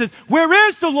up. He says, "Where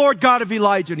is the Lord God of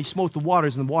Elijah?" And he smote the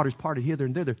waters, and the waters parted hither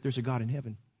and thither. There's a God in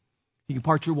heaven. He can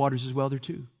part your waters as well there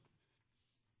too.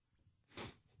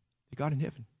 The God in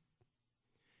heaven.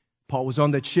 Paul was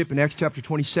on that ship in Acts chapter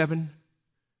 27.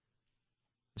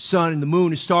 The sun and the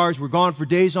moon and stars were gone for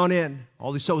days on end.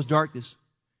 All they saw was darkness.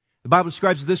 The Bible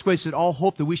describes it this way. It said, all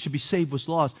hope that we should be saved was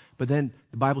lost. But then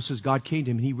the Bible says God came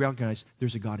to him and he recognized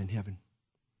there's a God in heaven.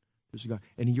 There's a God.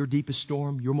 And in your deepest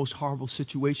storm, your most horrible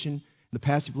situation, in the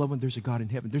past of loved one, there's a God in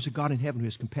heaven. There's a God in heaven who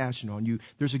has compassion on you.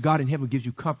 There's a God in heaven who gives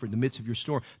you comfort in the midst of your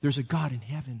storm. There's a God in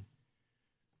heaven.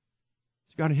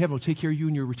 There's a God in heaven who will take care of you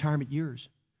in your retirement years.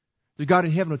 The God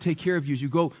in heaven will take care of you as you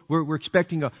go. We're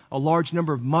expecting a large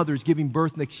number of mothers giving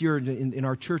birth next year in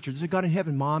our church. There's a God in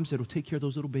heaven, moms, that will take care of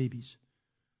those little babies.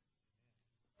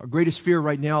 Our greatest fear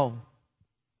right now,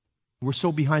 we're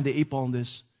so behind the eight ball in this.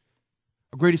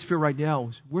 Our greatest fear right now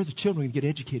is where the children can get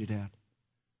educated at.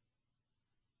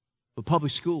 The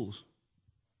public schools.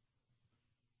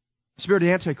 The spirit of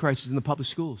Antichrist is in the public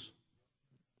schools.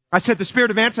 I said the spirit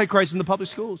of Antichrist is in the public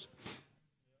schools.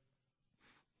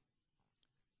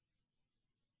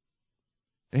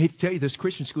 I hate to tell you this,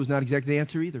 Christian school is not exactly the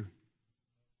answer either.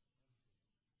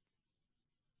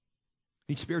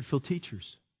 You need spirit-filled teachers.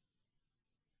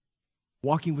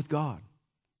 Walking with God.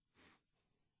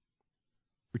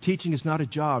 For teaching is not a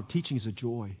job, teaching is a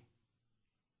joy.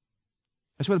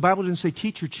 That's why the Bible doesn't say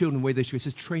teach your children the way they should. It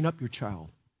says train up your child.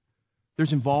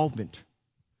 There's involvement.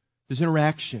 There's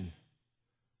interaction.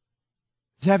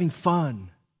 There's having fun.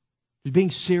 There's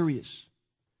being serious.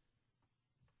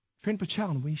 Train up a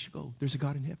child in the way you should go. There's a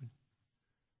God in heaven.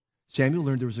 Samuel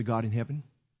learned there was a God in heaven.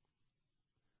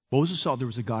 Moses saw there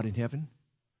was a God in heaven.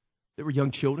 They were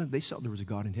young children. They saw there was a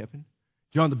God in heaven.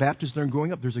 John the Baptist learned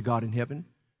growing up there's a God in heaven.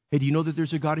 Hey, do you know that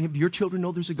there's a God in heaven? Do your children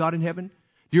know there's a God in heaven?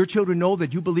 Do your children know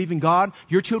that you believe in God?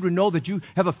 Do your children know that you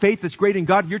have a faith that's great in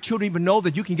God? Do your children even know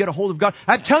that you can get a hold of God?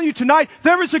 I'm telling you tonight,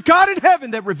 there is a God in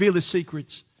heaven that reveals His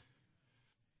secrets.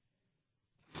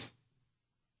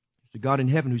 There's a God in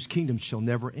heaven whose kingdom shall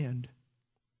never end.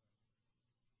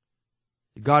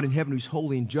 The God in heaven who's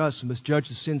holy and just and must judge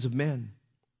the sins of men.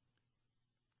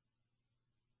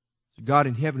 The God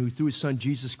in heaven who through His Son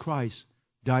Jesus Christ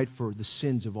died for the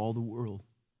sins of all the world.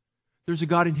 There's a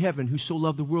God in heaven who so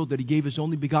loved the world that He gave His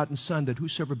only begotten Son, that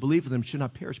whosoever believeth in Him should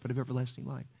not perish but have everlasting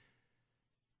life.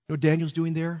 You know what Daniel's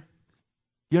doing there?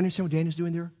 You understand what Daniel's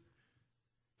doing there?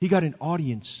 He got an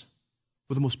audience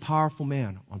with the most powerful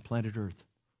man on planet Earth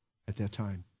at that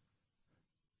time.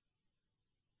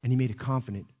 And he made a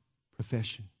confident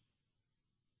profession.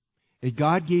 If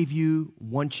God gave you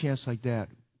one chance like that,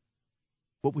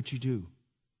 what would you do?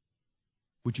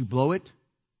 Would you blow it?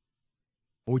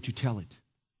 Or would you tell it?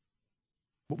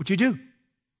 What would you do?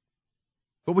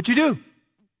 What would you do?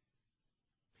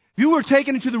 If you were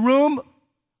taken into the room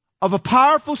of a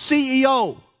powerful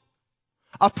CEO,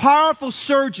 a powerful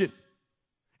surgeon,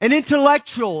 an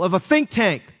intellectual of a think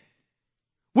tank,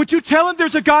 would you tell him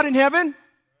there's a God in heaven?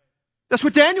 That's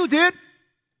what Daniel did.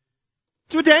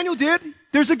 That's what Daniel did.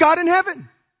 There's a God in heaven.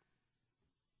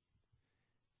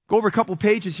 Go over a couple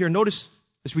pages here. Notice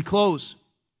as we close,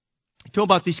 he told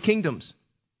about these kingdoms.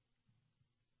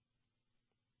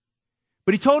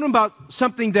 But he told him about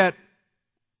something that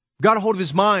got a hold of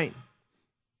his mind,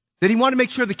 that he wanted to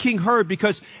make sure the king heard,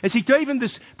 because as he gave him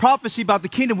this prophecy about the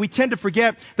kingdom, we tend to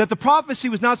forget that the prophecy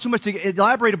was not so much to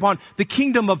elaborate upon the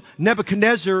kingdom of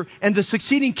Nebuchadnezzar and the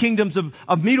succeeding kingdoms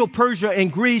of Medo-Persia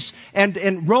and Greece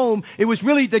and Rome. It was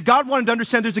really that God wanted to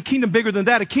understand there's a kingdom bigger than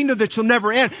that, a kingdom that shall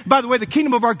never end. By the way, the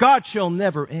kingdom of our God shall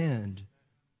never end.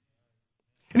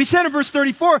 And he said in verse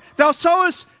 34, thou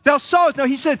sawest. Now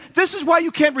he said, this is why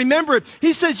you can't remember it.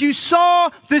 He says, you saw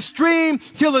this dream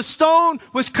till the stone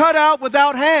was cut out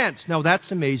without hands. Now that's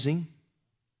amazing.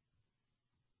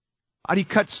 How do you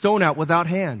cut stone out without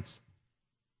hands?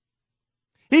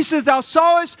 He says, thou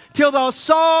sawest till thou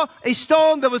saw a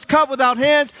stone that was cut without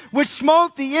hands, which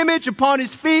smote the image upon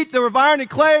his feet that were of iron and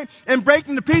clay, and brake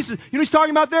into pieces. You know what he's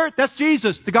talking about there? That's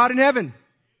Jesus, the God in heaven.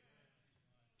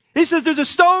 He says there's a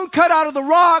stone cut out of the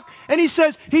rock, and he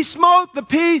says he smote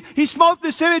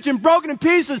this image and broke it in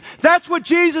pieces. That's what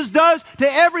Jesus does to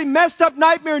every messed up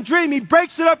nightmare and dream. He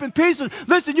breaks it up in pieces.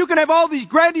 Listen, you can have all these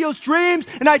grandiose dreams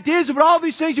and ideas about all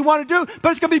these things you want to do,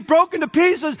 but it's going to be broken to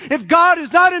pieces if God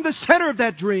is not in the center of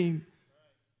that dream.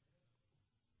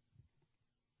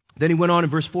 Then he went on in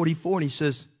verse 44 and he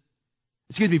says,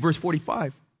 verse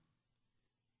 45.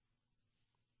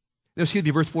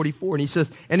 Verse 44, and he says,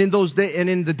 and in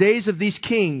the days of these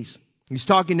kings, he's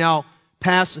talking now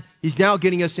past. He's now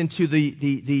getting us into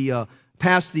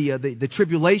past the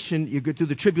tribulation. You go through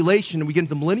the tribulation, and we get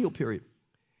into the millennial period.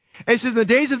 And he says, in the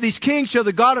days of these kings shall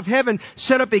the God of heaven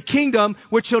set up a kingdom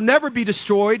which shall never be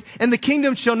destroyed, and the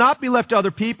kingdom shall not be left to other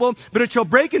people, but it shall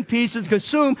break in pieces and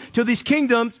consume till these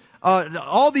kingdoms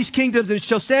all these kingdoms, and it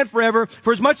shall stand forever.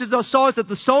 For as much as thou sawest that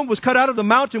the stone was cut out of the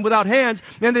mountain without hands,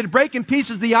 and they break in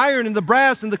pieces the iron and the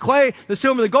brass and the clay, the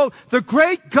silver and the gold, the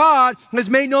great God has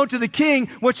made known to the king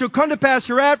what shall come to pass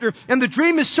hereafter, and the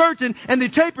dream is certain, and the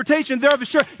interpretation thereof is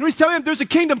sure. And he's telling him there's a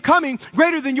kingdom coming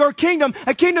greater than your kingdom,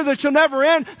 a kingdom that shall never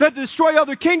end, that will destroy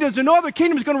other kingdoms, and no other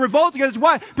kingdom is going to revolt against it.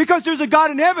 Why? Because there's a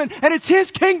God in heaven, and it's His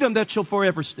kingdom that shall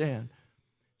forever stand.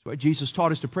 That's why Jesus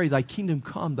taught us to pray, Thy kingdom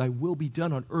come, Thy will be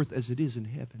done on earth as it is in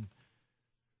heaven.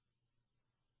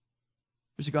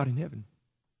 There's a God in heaven.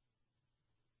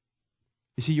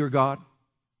 Is He your God?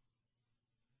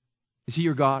 Is He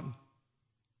your God?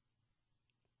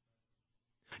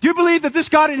 Do you believe that this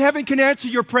God in heaven can answer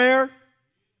your prayer?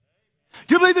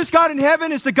 Do you believe this God in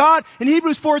heaven is the God in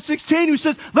Hebrews 4:16 who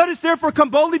says, let us therefore come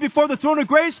boldly before the throne of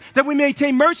grace that we may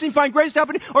attain mercy and find grace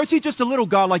happening? Or is He just a little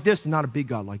God like this and not a big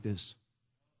God like this?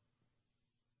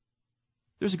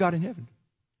 There's a God in heaven.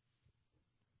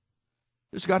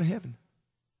 There's a God in heaven.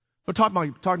 Don't talk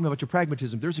to me about your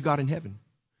pragmatism. There's a God in heaven.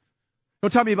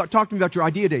 Don't talk to me about your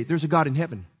idea day. There's a God in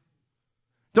heaven.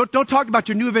 Don't talk about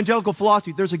your new evangelical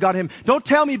philosophy. There's a God in heaven. Don't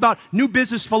tell me about new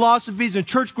business philosophies and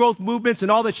church growth movements and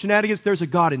all that shenanigans. There's a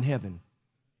God in heaven.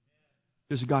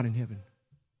 There's a God in heaven.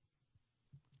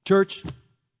 Church,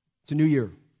 it's a new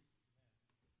year.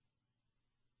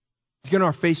 Let's get on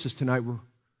our faces tonight.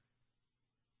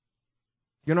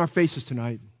 Get on our faces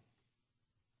tonight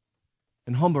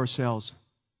and humble ourselves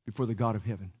before the God of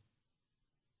heaven.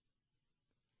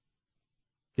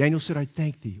 Daniel said, I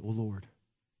thank Thee, O Lord.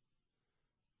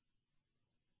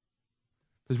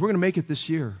 Because we're going to make it this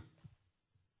year.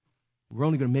 We're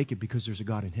only going to make it because there's a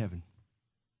God in heaven.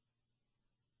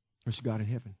 There's a God in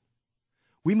heaven.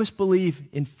 We must believe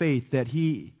in faith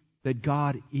that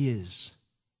God is,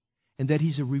 and that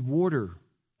He's a rewarder.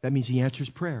 That means He answers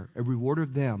prayer, a rewarder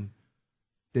of them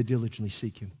that diligently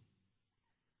seek Him.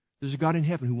 There's a God in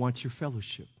heaven who wants your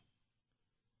fellowship.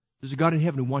 There's a God in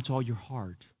heaven who wants all your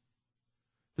heart.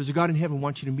 There's a God in heaven who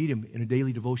wants you to meet Him in a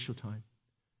daily devotional time.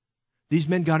 These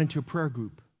men got into a prayer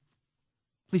group.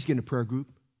 Please get in a prayer group.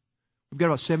 We've got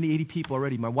about 70, 80 people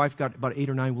already. My wife got about 8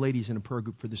 or 9 ladies in a prayer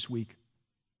group for this week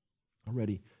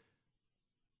already.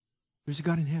 There's a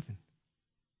God in heaven.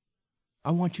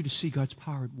 I want you to see God's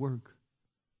power at work.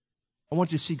 I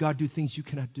want you to see God do things you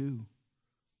cannot do.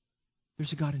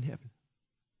 There's a God in heaven.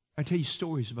 I tell you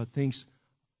stories about things.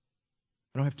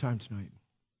 I don't have time tonight.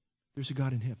 There's a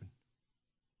God in heaven.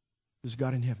 There's a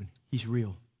God in heaven. He's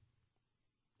real.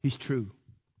 He's true.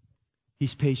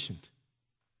 He's patient.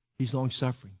 He's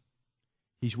long-suffering.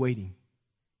 He's waiting.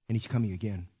 And He's coming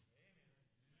again.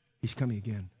 He's coming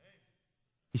again.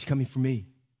 He's coming for me.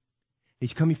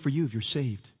 He's coming for you if you're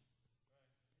saved.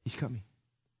 He's coming.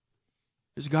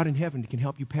 There's a God in heaven that can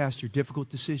help you pass your difficult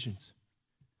decisions,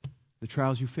 the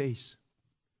trials you face,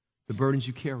 the burdens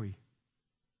you carry,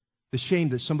 the shame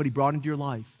that somebody brought into your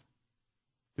life.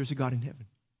 There's a God in heaven.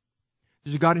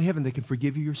 There's a God in heaven that can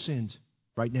forgive you your sins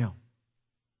right now.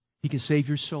 He can save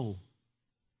your soul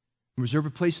and reserve a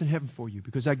place in heaven for you,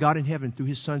 because that God in heaven, through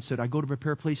His Son, said, I go to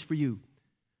prepare a place for you,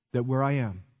 that where I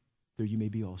am, there you may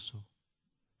be also.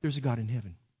 There's a God in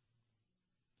heaven.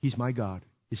 He's my God.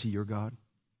 Is He your God?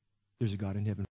 There's a God in heaven.